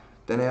right,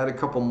 then I had a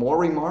couple more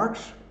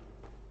remarks.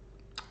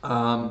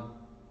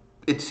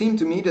 It seemed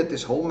to me that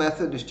this whole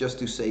method is just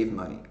to save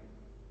money.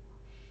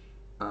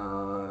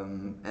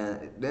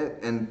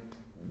 And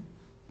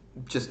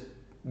just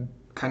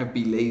kind of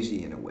be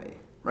lazy in a way,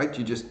 right?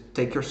 You just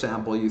take your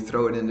sample, you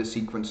throw it in the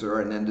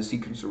sequencer, and then the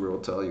sequencer will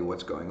tell you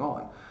what's going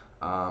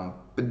on.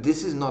 But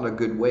this is not a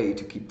good way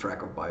to keep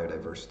track of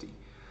biodiversity.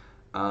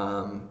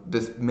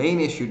 The main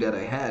issue that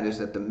I had is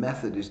that the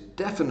method is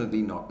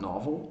definitely not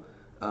novel.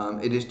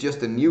 It is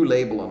just a new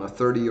label on a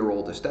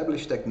 30-year-old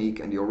established technique,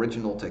 and the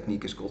original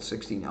technique is called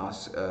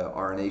 16S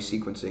RNA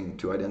sequencing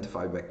to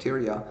identify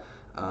bacteria.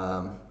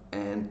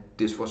 And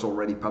this was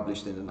already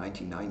published in the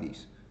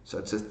 1990s. So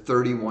it's a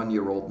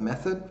 31-year-old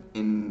method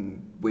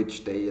in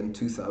which they, in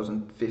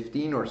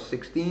 2015 or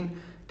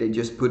 16, they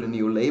just put a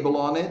new label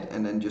on it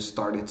and then just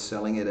started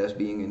selling it as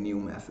being a new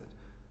method.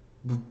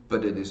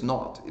 But it is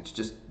not. It's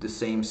just the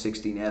same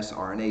 16S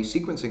RNA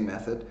sequencing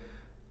method.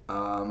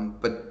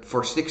 But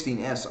for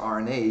 16S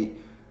RNA,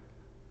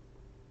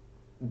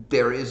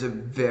 there is a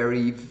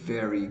very,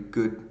 very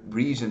good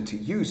reason to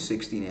use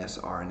 16S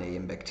RNA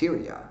in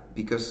bacteria,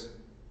 because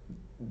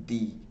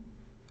the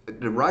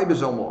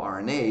ribosomal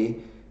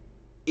RNA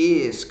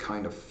is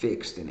kind of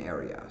fixed in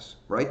areas,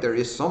 right? There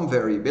is some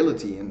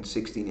variability in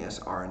 16S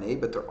RNA,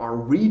 but there are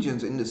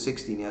regions in the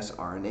 16S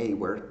RNA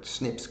where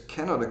SNPs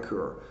cannot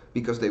occur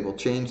because they will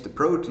change the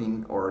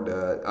protein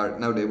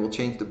they will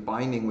change the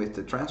binding with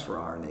the transfer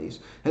RNAs.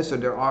 And so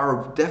there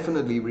are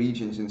definitely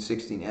regions in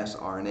 16S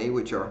RNA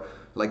which are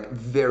like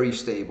very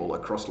stable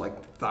across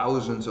like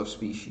thousands of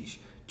species,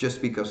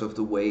 just because of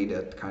the way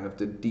that kind of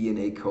the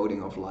DNA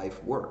coding of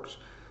life works.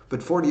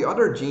 But for the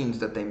other genes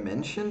that they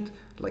mentioned,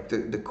 like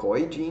the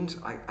COI genes,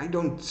 I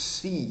don't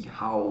see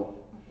how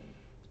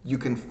you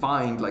can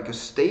find like a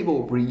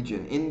stable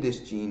region in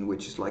this gene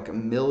which is like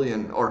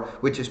 1,000,000, or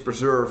which is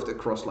preserved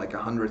across like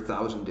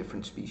 100,000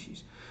 different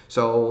species.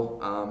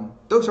 So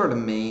those are the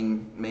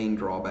main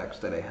drawbacks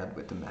that I had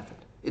with the method.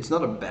 It's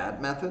not a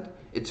bad method,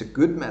 it's a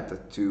good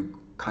method to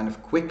kind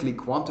of quickly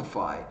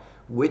quantify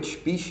which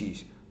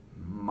species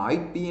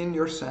might be in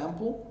your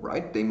sample,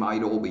 right? They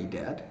might all be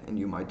dead, and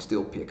you might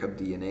still pick up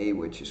DNA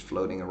which is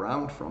floating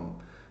around from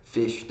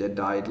fish that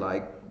died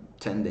like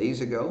 10 days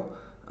ago.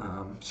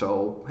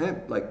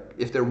 Like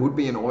if there would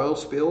be an oil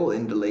spill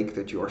in the lake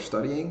that you are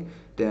studying,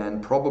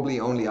 then probably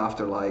only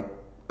after like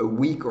a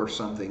week or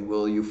something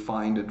will you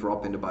find a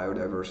drop in the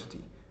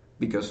biodiversity,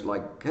 because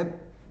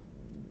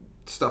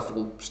stuff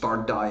will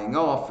start dying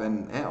off,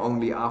 and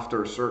only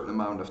after a certain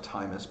amount of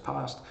time has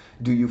passed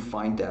do you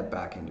find that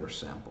back in your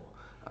sample.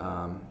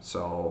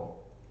 So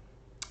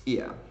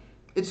yeah,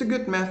 it's a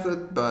good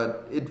method,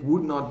 but it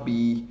would not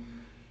be,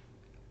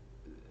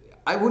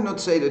 I would not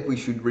say that we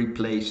should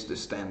replace the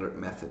standard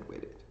method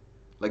with it.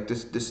 Like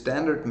the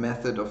standard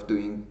method of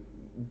doing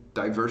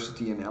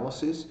diversity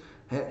analysis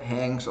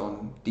hangs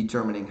on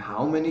determining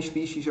how many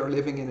species are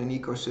living in an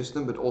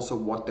ecosystem, but also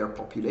what their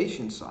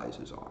population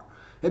sizes are.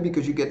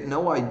 Because you get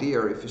no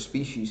idea if a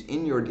species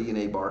in your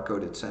DNA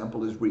barcoded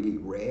sample is really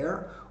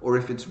rare or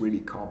if it's really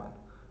common.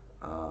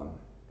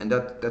 And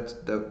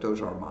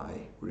those are my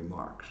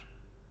remarks.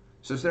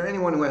 So is there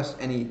anyone who has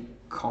any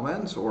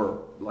comments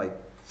or like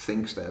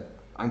thinks that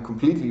I'm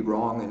completely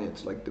wrong and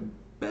it's like the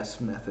best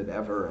method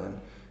ever, and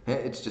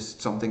it's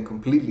just something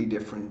completely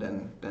different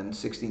than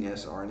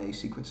 16S RNA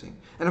sequencing?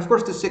 And of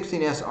course the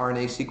 16S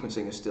RNA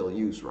sequencing is still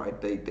used, right?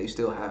 They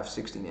still have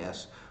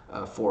 16S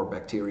for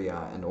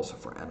bacteria and also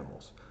for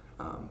animals.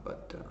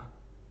 But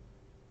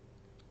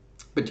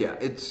yeah,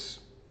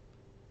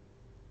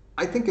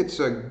 I think it's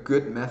a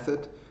good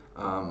method.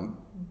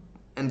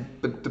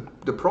 But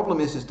the problem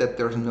is that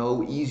there's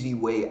no easy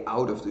way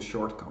out of the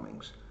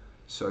shortcomings.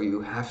 So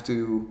you have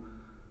to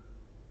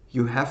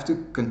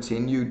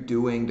continue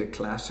doing the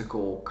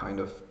classical kind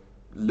of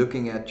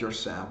looking at your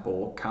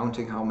sample,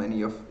 counting how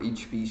many of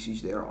each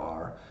species there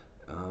are.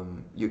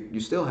 You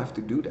still have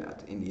to do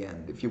that in the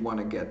end if you want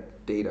to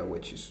get data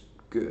which is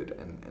good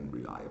and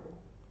reliable.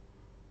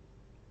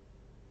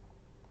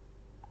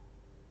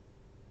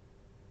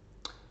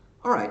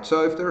 All right,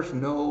 so if there's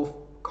no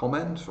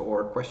comments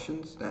or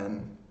questions,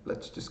 then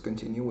let's just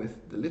continue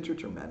with the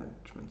literature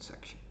management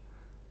section.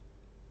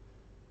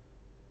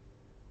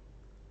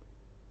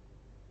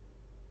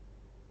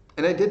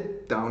 And I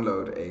did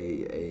download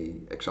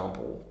a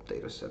example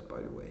data set,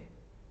 by the way.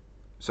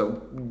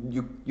 So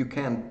you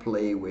can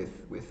play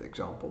with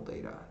example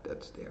data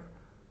that's there,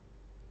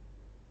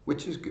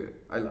 which is good.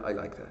 I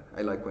like that.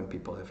 I like when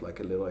people have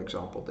like a little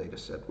example data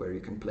set where you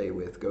can play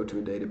with, go to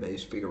a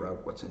database, figure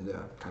out what's in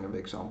the kind of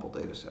example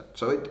data set.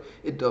 So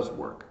it does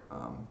work,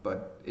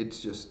 but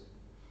it's just,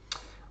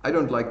 I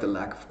don't like the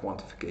lack of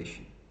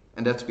quantification.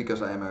 And that's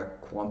because I am a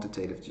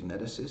quantitative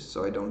geneticist,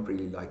 so I don't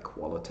really like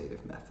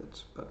qualitative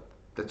methods, but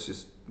that's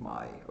just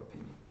my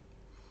opinion.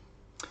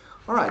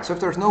 All right, so if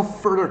there's no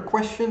further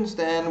questions,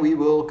 then we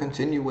will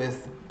continue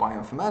with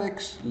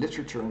bioinformatics,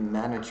 literature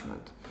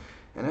management.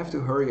 And I have to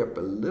hurry up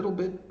a little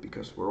bit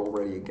because we're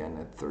already again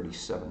at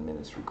 37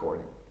 minutes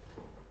recording.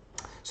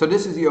 So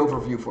this is the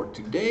overview for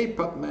today: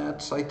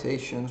 Pubmed,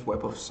 Citations,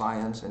 Web of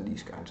Science, and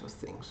these kinds of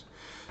things.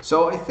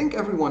 So I think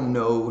everyone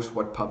knows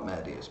what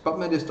Pubmed is.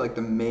 Pubmed is like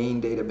the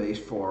main database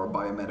for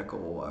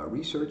biomedical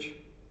research.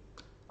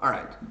 All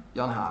right,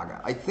 Jan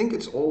Haga. I think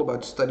it's all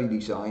about study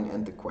design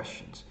and the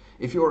questions.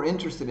 If you are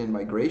interested in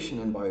migration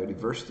and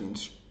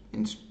biodiversity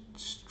in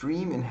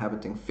stream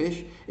inhabiting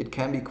fish, it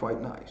can be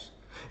quite nice.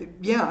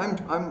 Yeah,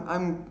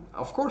 I'm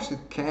of course it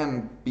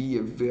can be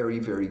a very,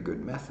 very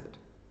good method,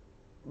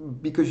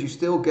 because you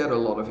still get a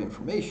lot of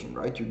information,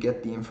 right? You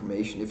get the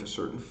information if a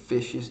certain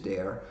fish is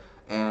there,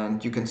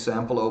 and you can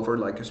sample over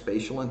like a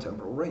spatial and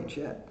temporal range.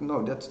 Yeah,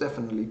 no, that's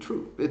definitely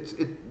true.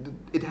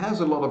 It has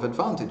a lot of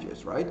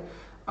advantages, right?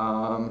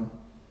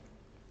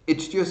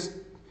 It's just,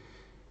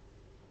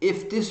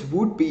 if this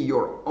would be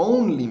your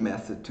only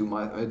method to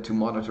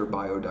monitor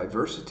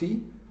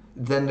biodiversity,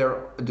 then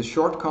the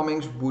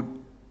shortcomings would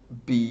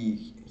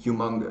be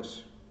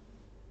humongous,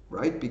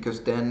 right?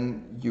 Because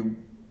then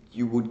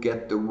you would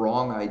get the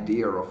wrong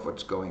idea of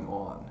what's going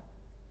on,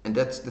 and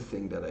that's the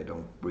thing that I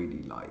don't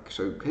really like.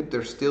 So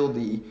there's still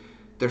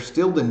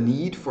the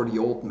need for the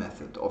old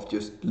method of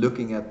just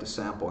looking at the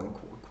sample and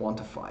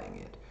quantifying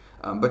it.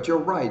 But you're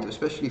right,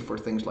 especially for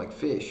things like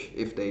fish,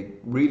 if they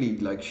really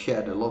like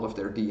shed a lot of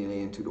their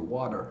DNA into the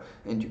water,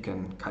 and you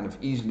can kind of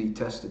easily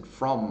test it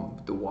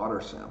from the water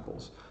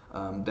samples,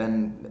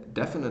 then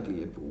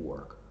definitely it will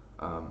work.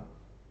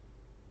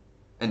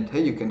 And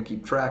hey, you can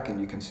keep track and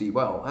you can see,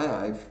 well, I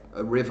have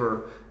a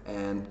river,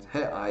 and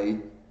hey, I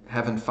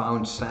haven't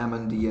found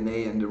salmon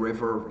DNA in the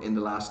river in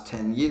the last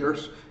 10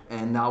 years,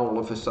 and now all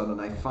of a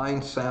sudden I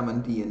find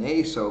salmon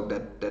DNA, so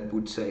that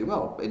would say,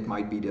 well, it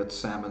might be that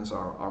salmons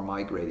are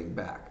migrating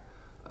back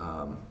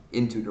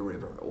into the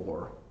river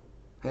or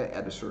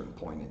at a certain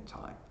point in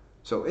time.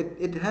 So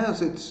it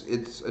has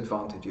its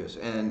advantages,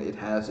 and it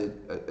has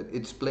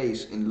its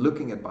place in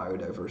looking at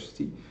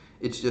biodiversity.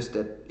 It's just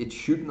that it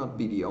should not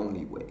be the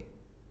only way,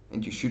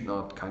 and you should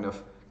not kind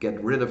of get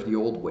rid of the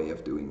old way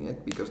of doing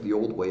it, because the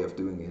old way of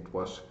doing it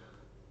was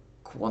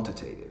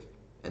quantitative,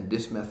 and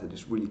this method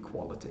is really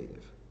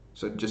qualitative.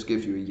 So it just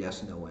gives you a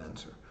yes/no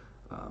answer,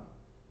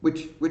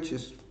 which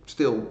is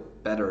still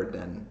better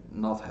than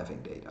not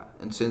having data.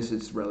 And since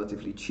it's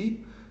relatively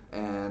cheap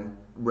and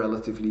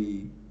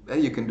relatively,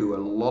 you can do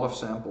a lot of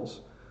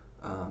samples.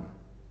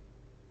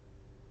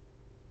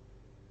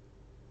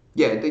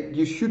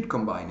 You should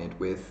combine it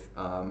with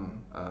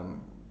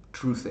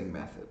truthing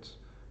methods.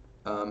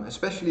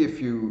 Especially if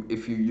you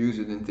use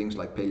it in things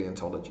like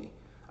paleontology.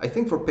 I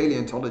think for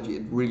paleontology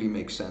it really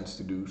makes sense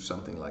to do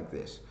something like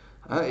this.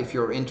 If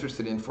you're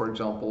interested in, for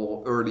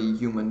example, early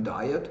human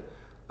diet,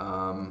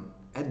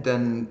 and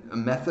then a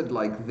method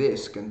like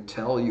this can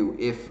tell you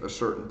if a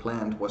certain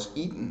plant was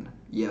eaten,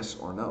 yes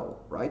or no,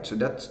 right? So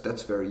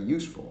that's very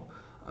useful.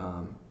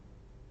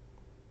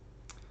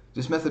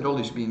 This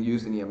methodology is being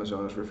used in the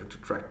Amazonas River to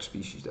track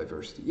species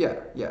diversity.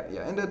 Yeah,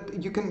 and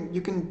that you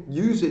can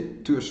use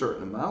it to a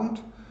certain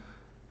amount.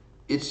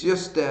 It's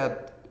just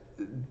that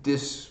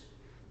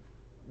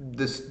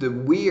the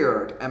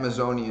weird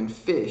Amazonian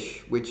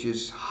fish, which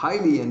is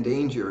highly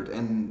endangered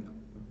and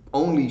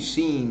only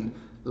seen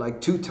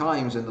like 2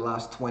 times in the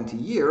last 20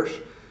 years,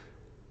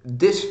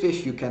 this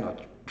fish you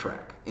cannot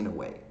track in a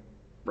way,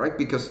 right?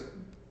 Because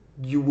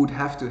you would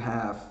have to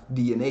have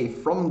DNA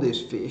from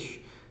this fish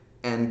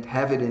and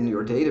have it in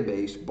your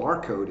database,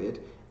 barcode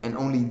it, and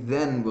only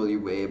then will you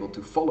be able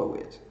to follow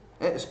it.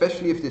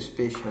 Especially if this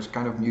fish has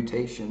kind of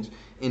mutations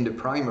in the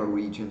primer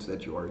regions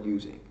that you are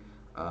using.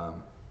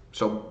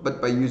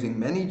 But by using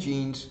many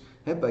genes,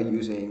 by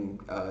using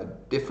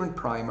different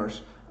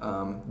primers,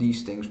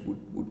 these things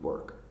would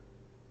work.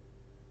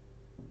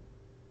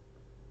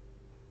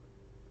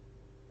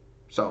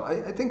 So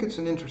I think it's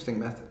an interesting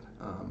method,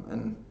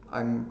 and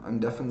I'm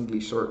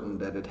definitely certain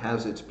that it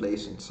has its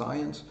place in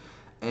science,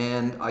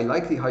 and I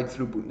like the high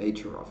throughput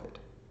nature of it.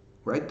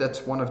 Right,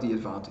 that's one of the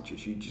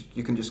advantages.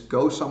 You can just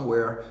go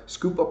somewhere,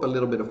 scoop up a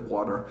little bit of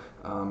water,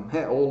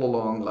 all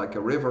along like a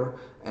river,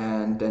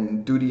 and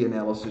then do the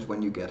analysis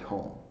when you get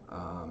home,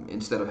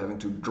 instead of having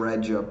to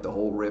dredge up the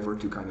whole river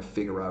to kind of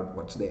figure out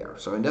what's there.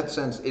 So in that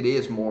sense, it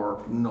is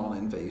more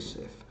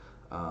non-invasive.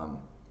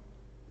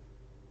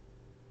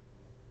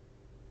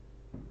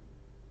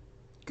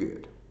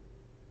 Good.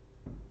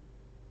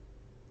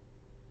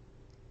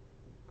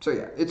 So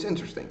yeah, it's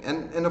interesting,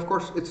 and of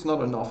course it's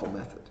not a novel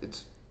method.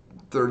 It's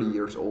 30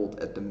 years old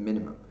at the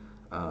minimum.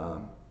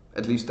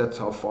 At least that's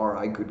how far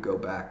I could go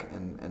back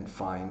and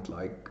find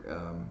like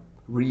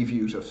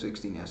reviews of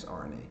 16S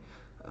RNA.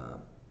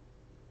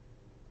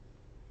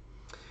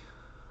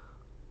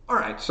 All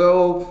right,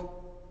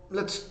 so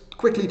let's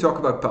quickly talk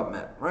about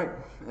Pubmed, right?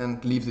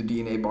 And leave the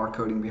DNA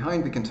barcoding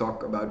behind. We can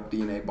talk about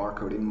DNA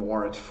barcoding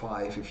more at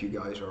 5 if you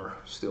guys are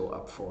still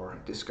up for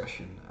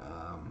discussion.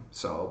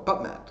 So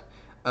Pubmed.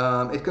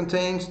 It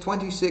contains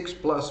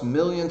 26+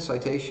 million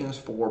citations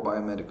for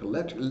biomedical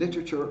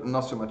literature,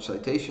 not so much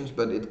citations,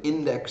 but it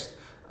indexed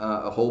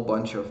a whole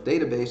bunch of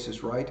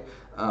databases, right?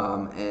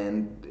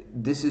 And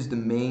this is the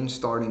main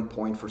starting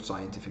point for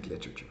scientific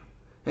literature.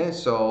 Okay,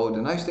 so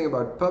the nice thing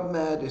about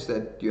Pubmed is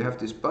that you have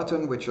this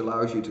button which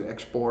allows you to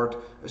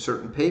export a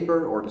certain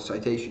paper or the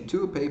citation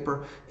to a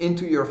paper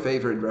into your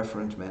favorite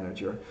reference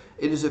manager.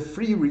 It is a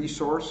free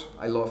resource.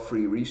 I love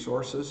free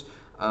resources.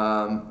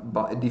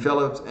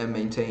 Developed and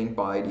maintained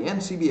by the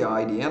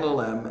NCBI, the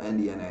NLM, and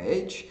the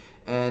NIH,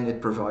 and it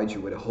provides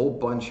you with a whole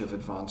bunch of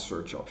advanced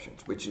search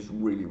options, which is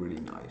really,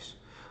 really nice.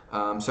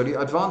 So the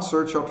advanced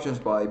search options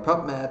by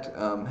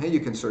Pubmed, you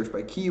can search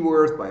by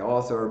keyword, by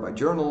author, by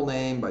journal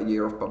name, by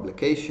year of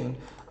publication.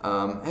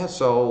 And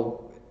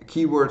so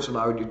keywords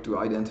allow you to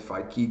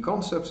identify key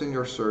concepts in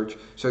your search.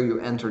 So you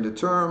enter the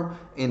term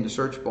in the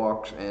search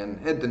box,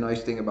 and the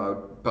nice thing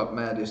about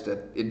Pubmed is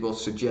that it will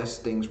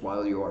suggest things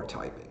while you are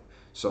typing.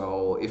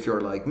 So if you're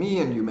like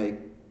me and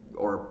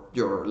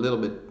you're a little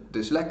bit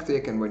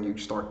dyslexic, and when you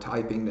start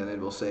typing, then it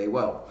will say,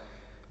 well,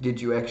 did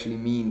you actually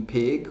mean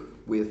pig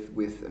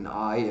with an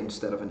I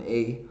instead of an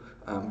A?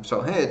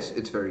 So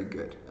it's very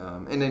good.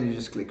 And then you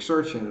just click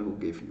search and it will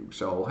give you.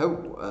 So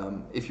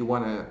if you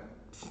want to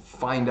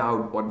find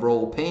out what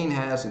role pain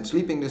has in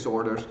sleeping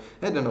disorders,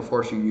 and then of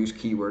course you use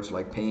keywords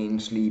like pain,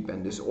 sleep,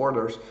 and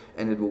disorders,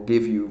 and it will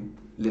give you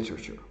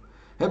literature.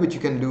 But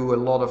you can do a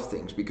lot of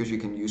things, because you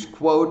can use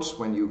quotes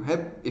when you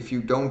have, if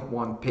you don't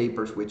want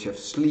papers which have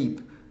sleep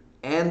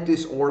and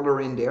disorder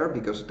in there,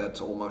 because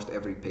that's almost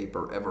every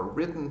paper ever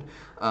written,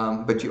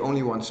 but you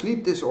only want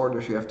sleep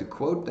disorders, you have to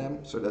quote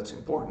them, so that's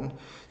important.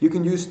 You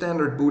can use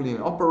standard Boolean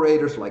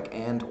operators like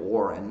and,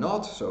 or, and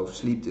not, so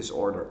sleep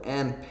disorder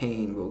and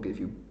pain will give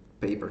you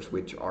papers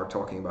which are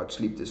talking about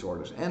sleep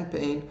disorders and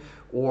pain,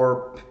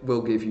 or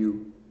will give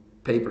you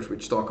papers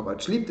which talk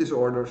about sleep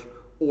disorders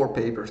or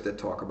papers that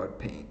talk about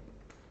pain.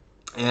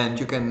 And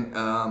you can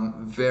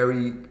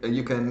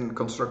you can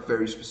construct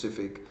very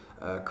specific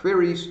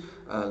queries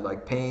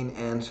like pain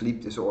and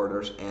sleep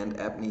disorders and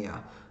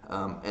apnea.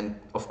 And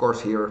of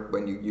course here,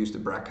 when you use the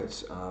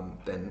brackets,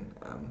 then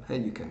hey,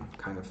 you can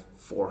kind of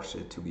force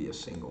it to be a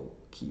single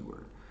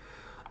keyword.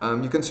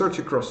 You can search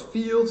across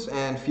fields,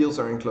 and fields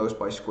are enclosed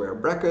by square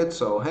brackets.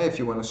 So hey, if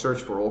you want to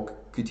search for all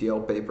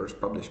QTL papers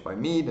published by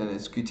me, then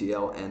it's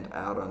QTL and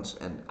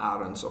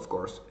Arends, of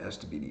course, has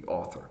to be the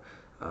author.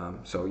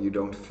 So you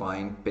don't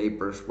find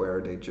papers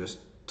where they just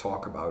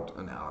talk about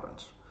an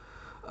Arends.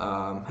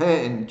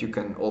 And you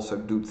can also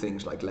do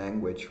things like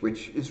language,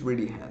 which is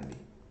really handy.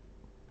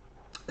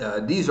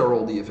 These are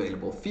all the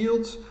available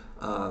fields,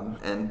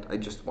 and I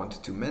just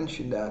wanted to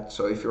mention that.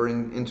 So if you're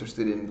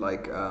interested in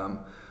like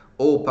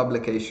all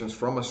publications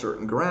from a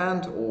certain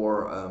grant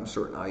or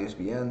certain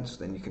ISBNs,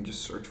 then you can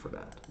just search for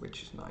that,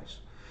 which is nice.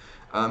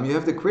 You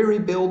have the query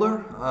builder,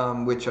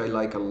 which I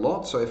like a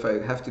lot. So if I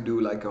have to do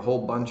like a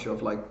whole bunch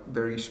of like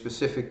very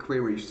specific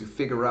queries to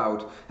figure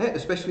out,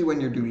 especially when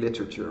you do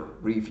literature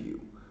review,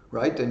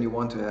 right? Then you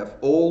want to have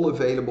all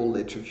available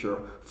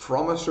literature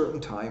from a certain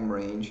time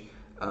range,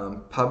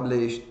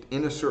 published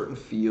in a certain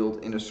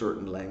field, in a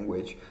certain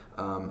language.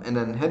 And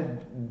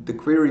then the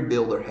query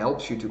builder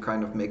helps you to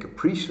kind of make a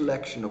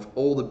pre-selection of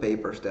all the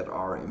papers that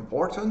are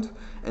important,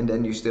 and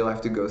then you still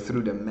have to go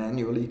through them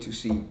manually to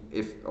see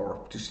if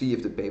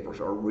the papers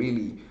are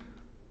really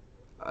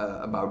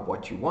about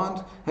what you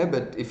want.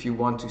 But if you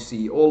want to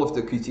see all of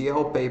the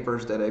QTL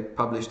papers that I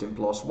published in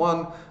PLOS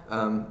ONE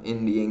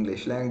in the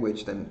English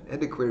language, then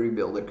the query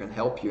builder can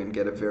help you and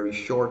get a very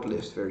short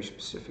list, very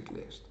specific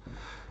list.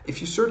 If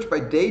you search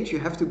by date, you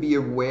have to be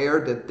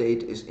aware that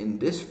date is in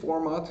this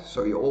format.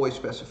 So you always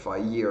specify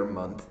year,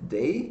 month,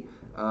 day,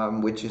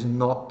 which is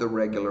not the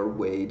regular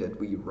way that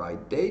we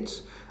write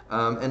dates.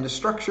 And the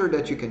structure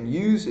that you can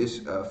use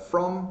is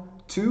from,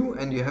 to,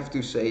 and you have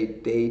to say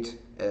date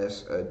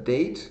as a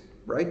date,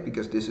 right?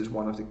 Because this is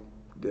one of the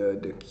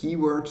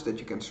keywords that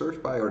you can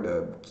search by, or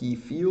the key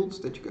fields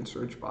that you can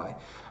search by.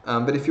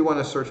 But if you want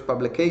to search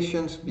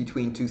publications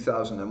between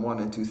 2001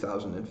 and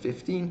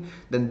 2015,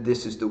 then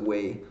this is the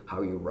way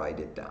how you write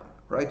it down,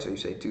 right? So you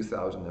say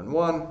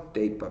 2001,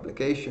 date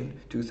publication,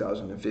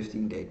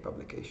 2015, date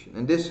publication.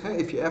 And this,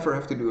 if you ever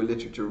have to do a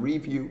literature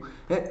review,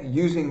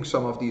 using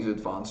some of these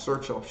advanced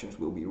search options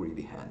will be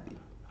really handy.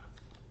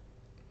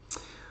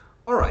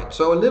 All right,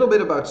 so a little bit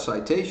about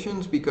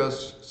citations,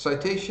 because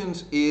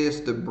citations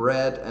is the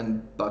bread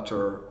and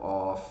butter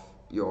of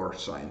your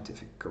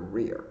scientific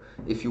career.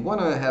 If you want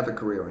to have a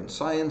career in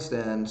science,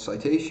 then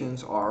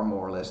citations are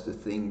more or less the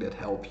thing that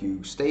help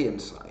you stay in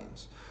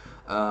science.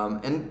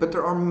 But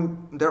there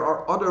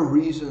are other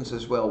reasons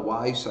as well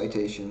why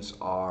citations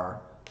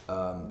are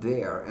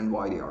there and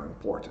why they are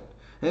important.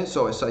 And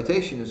so a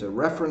citation is a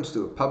reference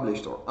to a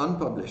published or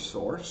unpublished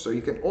source, so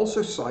you can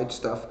also cite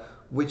stuff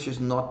which is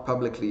not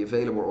publicly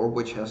available or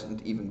which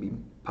hasn't even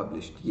been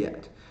published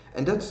yet.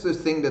 And that's the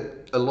thing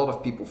that a lot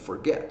of people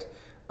forget.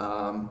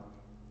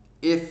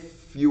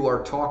 If you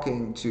are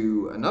talking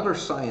to another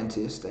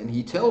scientist and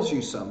he tells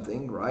you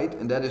something, right,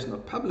 and that is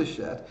not published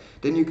yet,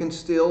 then you can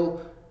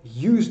still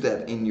use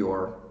that in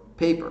your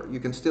paper. You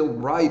can still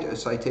write a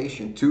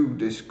citation to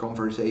this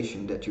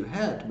conversation that you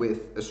had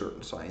with a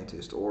certain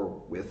scientist or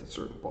with a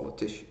certain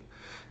politician.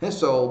 And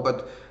so,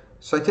 but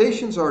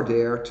citations are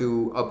there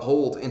to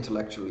uphold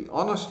intellectual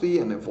honesty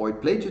and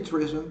avoid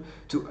plagiarism,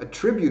 to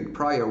attribute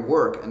prior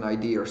work and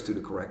ideas to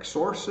the correct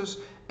sources,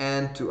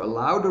 and to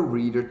allow the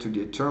reader to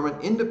determine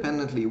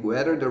independently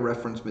whether the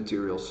reference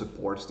material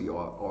supports the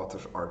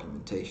author's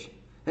argumentation.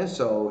 And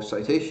so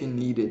citation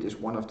needed is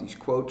one of these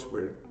quotes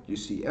where you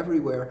see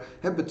everywhere,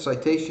 but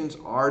citations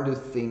are the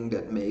thing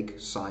that make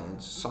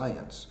science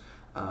science.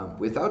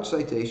 Without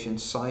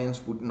citations,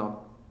 science would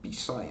not be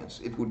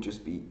science. It would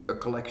just be a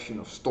collection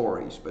of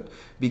stories. But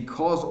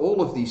because all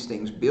of these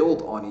things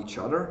build on each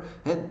other,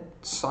 and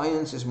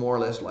science is more or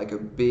less like a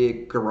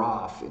big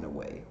graph in a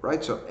way,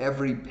 right? So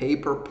every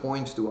paper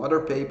points to other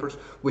papers,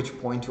 which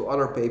point to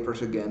other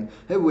papers again,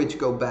 and which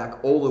go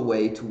back all the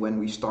way to when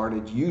we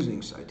started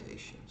using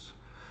citations.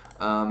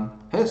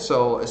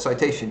 So a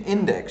citation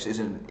index is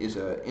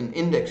an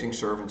indexing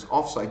service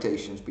of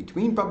citations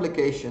between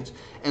publications,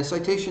 and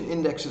citation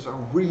indexes are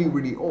really,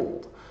 really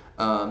old.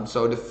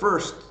 So the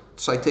first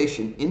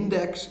citation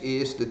index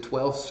is the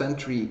 12th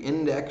century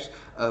index,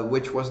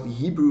 which was the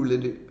Hebrew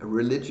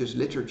religious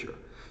literature.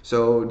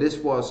 So this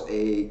was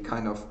a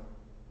kind of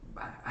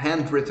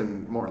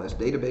handwritten, more or less,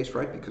 database,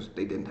 right? Because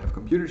they didn't have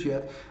computers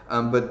yet.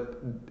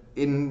 But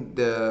in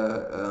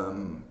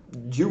the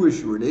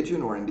Jewish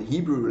religion, or in the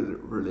Hebrew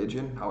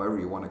religion, however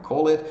you want to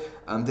call it,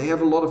 they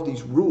have a lot of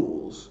these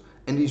rules.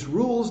 And these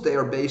rules, they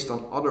are based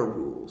on other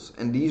rules.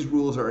 And these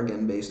rules are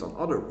again based on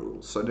other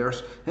rules. So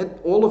there's,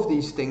 all of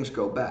these things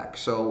go back.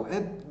 So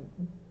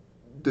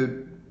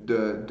the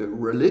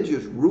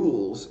religious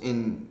rules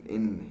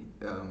in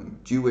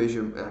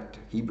Jewism,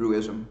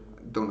 Hebrewism,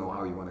 don't know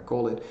how you want to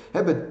call it.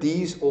 But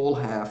these all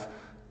have,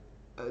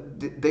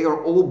 they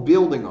are all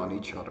building on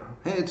each other.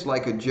 It's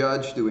like a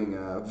judge doing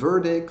a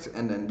verdict,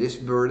 and then this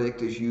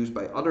verdict is used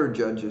by other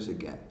judges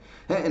again.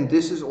 And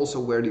this is also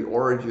where the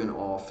origin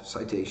of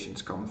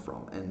citations come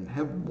from, and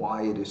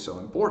why it is so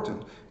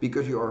important,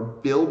 because you are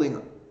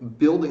building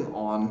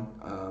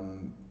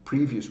on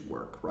previous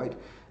work, right?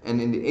 And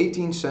in the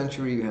 18th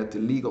century you had the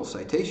legal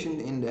citation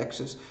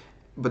indexes,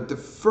 but the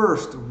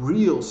first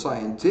real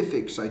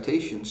scientific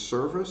citation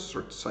service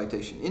or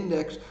citation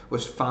index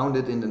was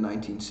founded in the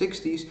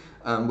 1960s,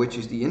 which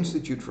is the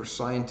Institute for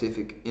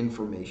Scientific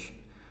Information.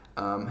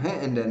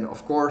 And then,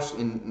 of course,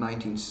 in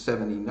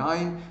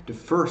 1979, the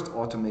first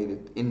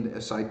automated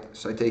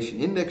citation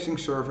indexing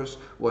service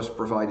was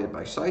provided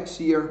by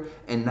CiteSeer,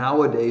 and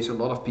nowadays a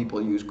lot of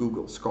people use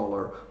Google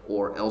Scholar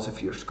or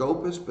Elsevier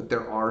Scopus, but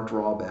there are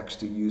drawbacks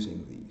to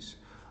using these.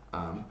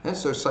 And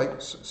so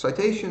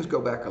citations go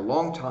back a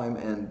long time,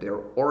 and their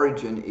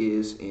origin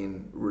is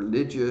in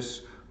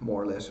religious,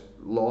 more or less,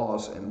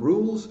 laws and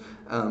rules,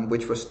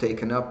 which was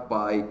taken up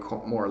by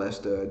more or less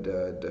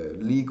the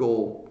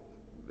legal,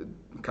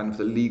 kind of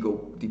the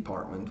legal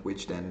department,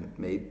 which then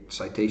made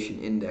citation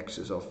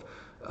indexes of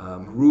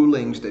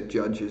rulings that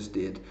judges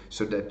did,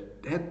 so that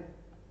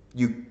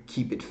you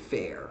keep it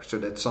fair, so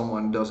that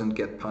someone doesn't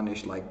get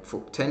punished like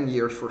for 10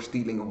 years for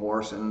stealing a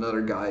horse and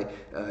another guy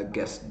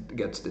gets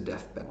the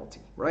death penalty,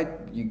 right?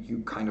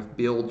 You kind of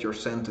build your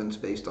sentence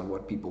based on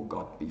what people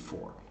got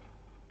before.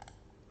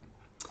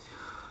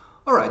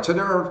 Alright, so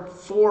there are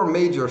 4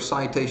 major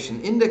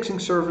citation indexing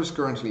services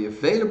currently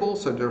available.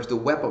 So there's the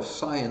Web of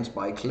Science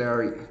by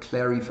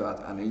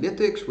Clarivat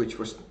Analytics, which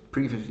was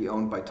previously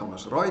owned by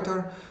Thomas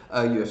Reuter.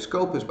 You have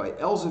Scopus by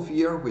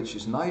Elsevier, which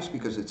is nice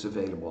because it's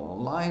available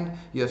online.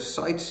 You have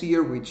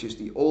CiteSeer, which is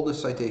the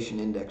oldest citation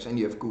index, and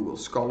you have Google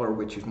Scholar,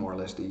 which is more or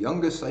less the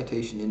youngest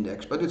citation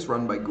index, but it's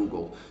run by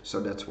Google, so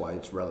that's why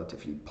it's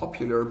relatively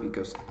popular,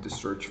 because the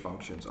search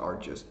functions are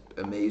just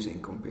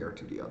amazing compared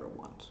to the other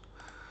ones.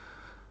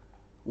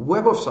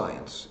 Web of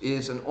Science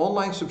is an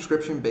online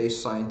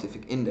subscription-based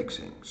scientific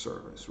indexing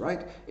service,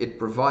 right? It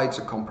provides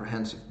a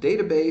comprehensive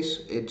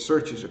database, it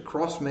searches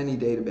across many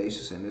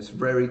databases, and it's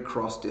very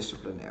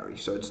cross-disciplinary.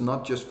 So it's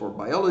not just for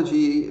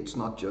biology, it's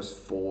not just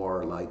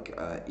for like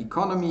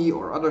economy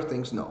or other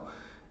things, no.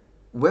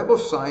 Web of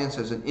Science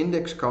has an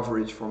index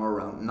coverage from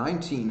around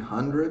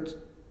 1900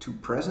 to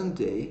present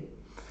day.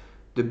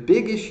 The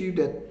big issue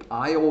that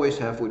I always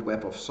have with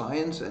Web of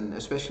Science, and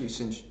especially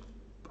since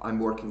I'm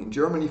working in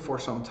Germany for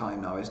some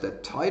time now, is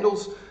that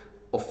titles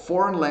of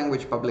foreign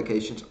language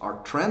publications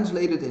are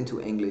translated into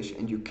English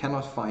and you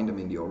cannot find them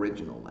in the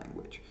original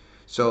language.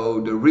 So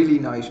the really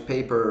nice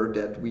paper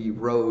that we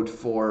wrote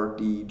for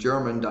the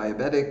German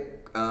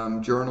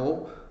diabetic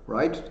journal,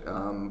 right,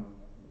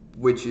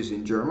 which is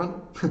in German,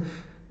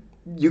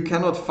 you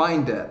cannot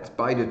find that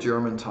by the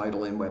German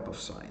title in Web of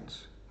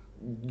Science.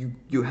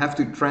 You have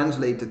to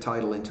translate the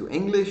title into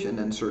English and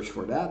then search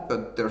for that,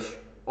 but there's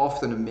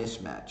often a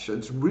mismatch, so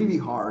it's really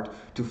hard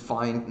to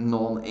find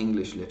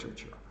non-English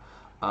literature.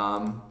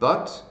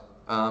 But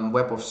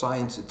Web of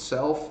Science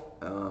itself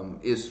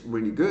is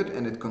really good,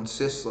 and it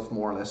consists of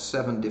more or less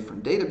 7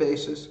 different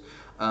databases.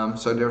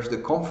 So there's the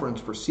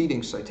Conference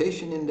Proceedings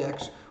Citation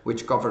Index,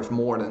 which covers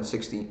more than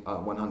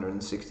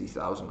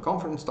 160,000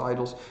 conference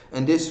titles,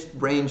 and this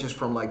ranges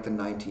from like the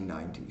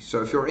 1990s.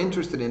 So if you're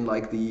interested in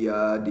like the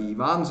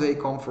Wannsee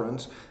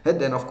conference,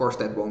 then of course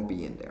that won't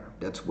be in there.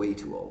 That's way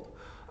too old.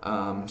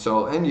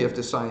 And you have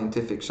the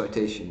Scientific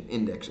Citation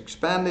Index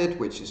Expanded,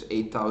 which is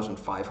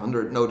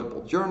 8,500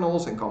 notable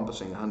journals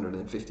encompassing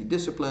 150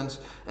 disciplines,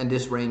 and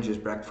this ranges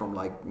back from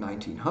like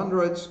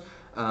 1900s.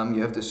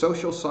 You have the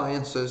Social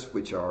Sciences,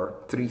 which are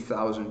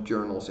 3,000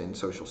 journals in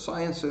social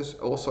sciences,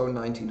 also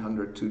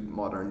 1900 to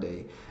modern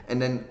day.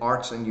 And then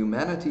Arts and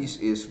Humanities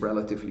is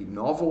relatively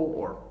novel,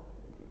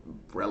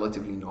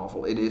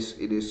 It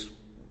is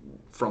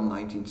from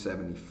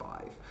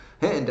 1975.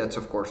 And that's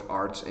of course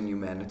Arts and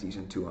Humanities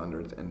and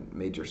 200 and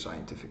major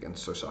scientific and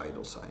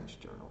societal science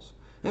journals.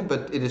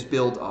 But it is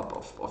built up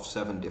of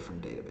 7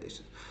 different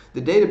databases.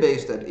 The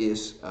database that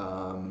is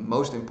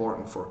most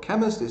important for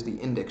chemists is the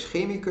Index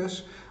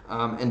Chemicus,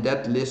 and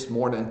that lists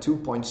more than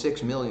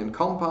 2.6 million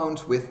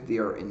compounds with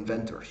their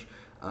inventors.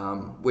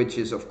 Which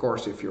is, of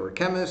course, if you're a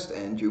chemist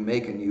and you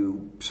make a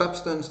new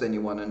substance, then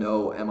you want to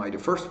know, am I the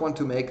first one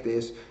to make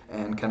this,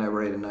 and can I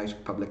write a nice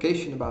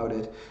publication about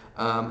it?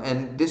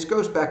 And this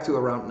goes back to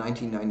around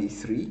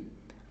 1993.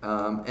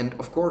 And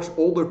of course,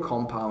 older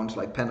compounds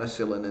like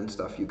penicillin and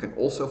stuff you can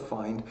also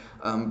find,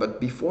 but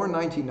before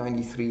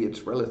 1993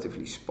 it's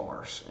relatively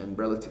sparse and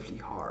relatively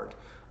hard.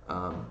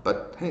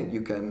 But hey,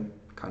 you can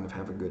kind of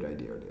have a good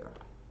idea there.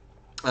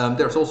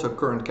 There's also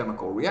current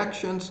chemical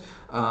reactions,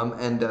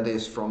 and that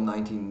is from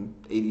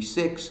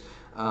 1986.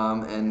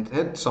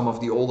 And some of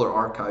the older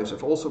archives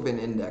have also been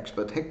indexed,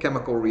 but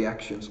chemical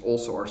reactions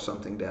also are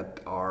something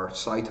that are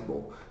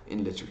citable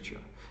in literature.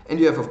 And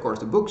you have, of course,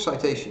 the book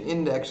citation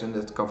index, and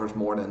that covers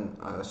more than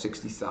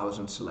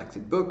 60,000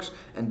 selected books,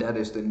 and that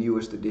is the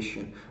newest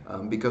edition,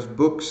 because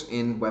books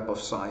in Web of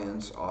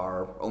Science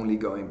are only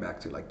going back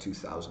to like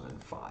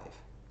 2005.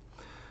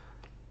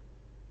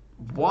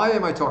 Why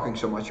am I talking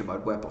so much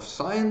about Web of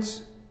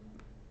Science?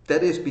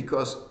 That is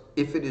because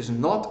if it is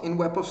not in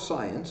Web of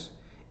Science,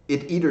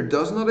 it either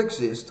does not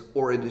exist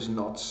or it is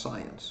not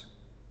science.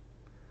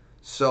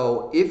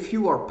 So if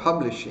you are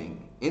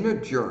publishing in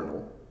a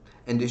journal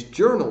and this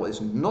journal is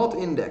not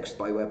indexed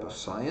by Web of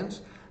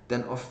Science,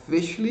 then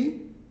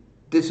officially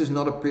this is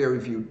not a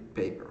peer-reviewed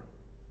paper.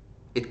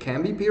 It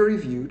can be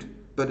peer-reviewed,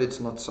 but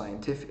it's not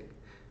scientific,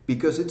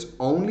 because it's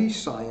only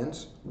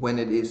science when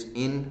it is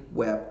in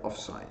Web of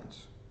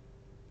Science.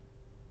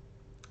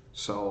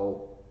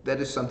 So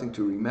that is something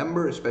to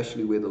remember,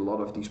 especially with a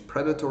lot of these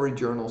predatory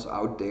journals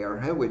out there,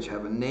 which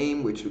have a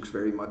name which looks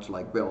very much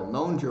like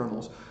well-known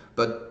journals.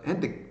 But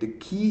the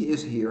key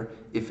is here,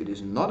 if it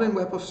is not in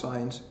Web of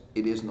Science,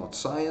 it is not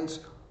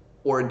science,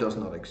 or it does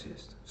not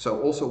exist.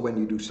 So also when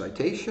you do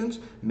citations,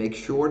 make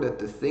sure that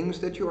the things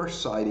that you are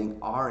citing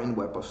are in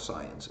Web of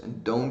Science,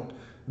 and don't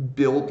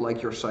build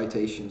like your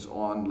citations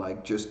on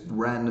like just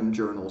random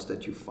journals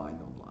that you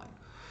find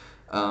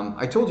online.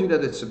 I told you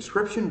that it's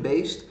subscription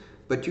based,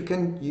 but you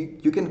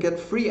can get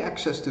free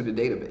access to the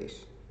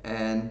database.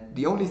 And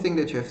the only thing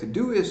that you have to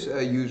do is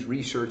use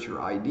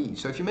Researcher ID.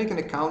 So if you make an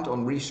account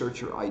on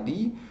Researcher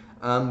ID,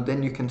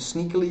 then you can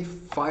sneakily,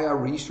 via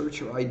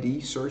Researcher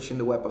ID, search in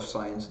the Web of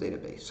Science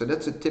database. So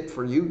that's a tip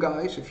for you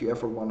guys if you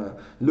ever want to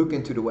look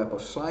into the Web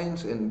of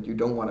Science and you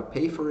don't want to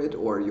pay for it,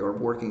 or you're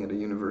working at a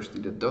university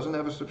that doesn't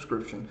have a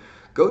subscription.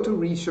 Go to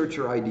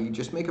Researcher ID,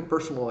 just make a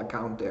personal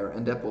account there,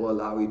 and that will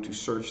allow you to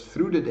search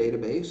through the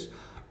database.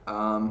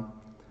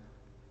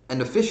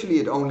 And officially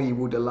it only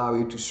would allow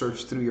you to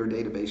search through your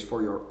database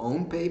for your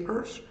own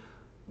papers,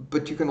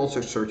 but you can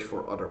also search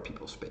for other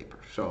people's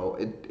papers. So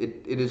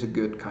it is a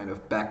good kind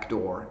of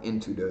backdoor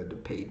into the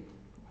paid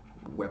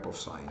Web of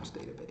Science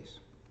database.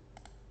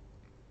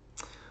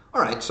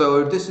 All right,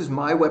 so this is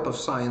my Web of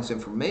Science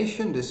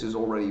information. This is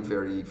already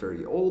very,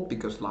 very old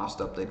because last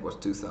update was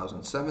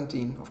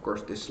 2017. Of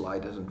course, this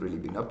slide hasn't really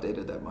been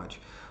updated that much.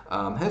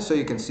 So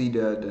you can see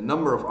the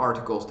number of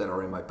articles that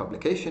are in my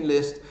publication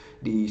list,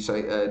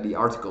 the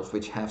articles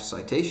which have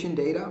citation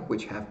data,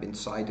 which have been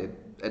cited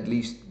at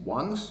least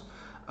once.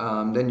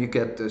 Then you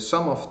get the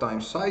sum of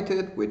times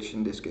cited, which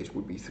in this case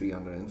would be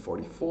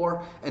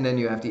 344, and then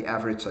you have the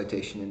average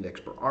citation index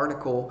per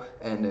article,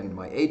 and then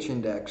my H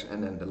index,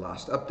 and then the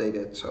last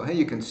updated. So hey,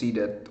 you can see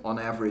that on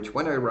average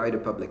when I write a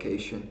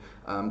publication,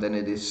 then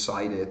it is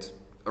cited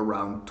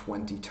around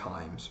 20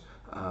 times,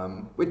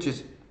 which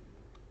is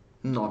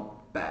not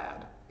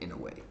bad in a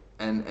way.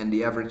 And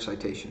the average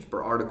citations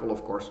per article,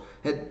 of course,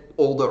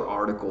 older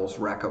articles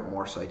rack up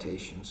more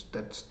citations.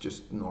 That's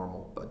just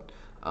normal, but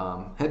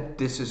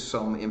this is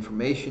some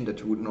information that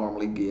you would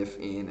normally give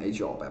in a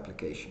job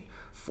application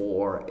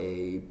for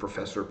a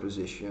professor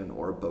position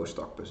or a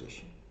postdoc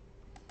position.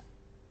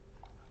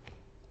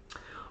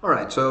 All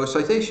right, so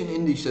citation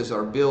indices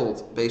are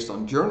built based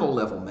on journal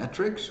level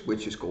metrics,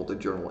 which is called the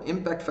journal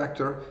impact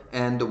factor,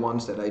 and the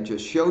ones that I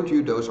just showed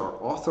you, those are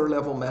author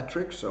level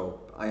metrics. So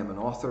I am an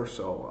author,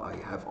 so I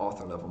have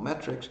author level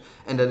metrics,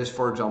 and that is,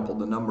 for example,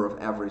 the number of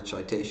average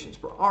citations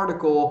per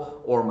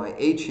article, or my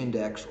H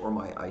index, or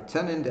my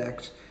I-10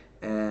 index.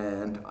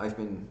 And I've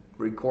been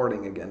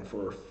recording again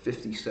for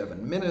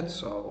 57 minutes,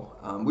 so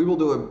we will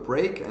do a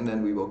break and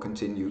then we will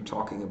continue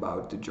talking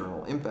about the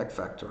journal impact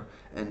factor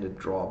and the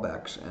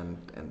drawbacks and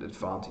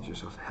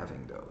advantages of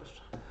having those.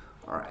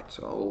 All right,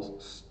 so I'll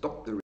stop the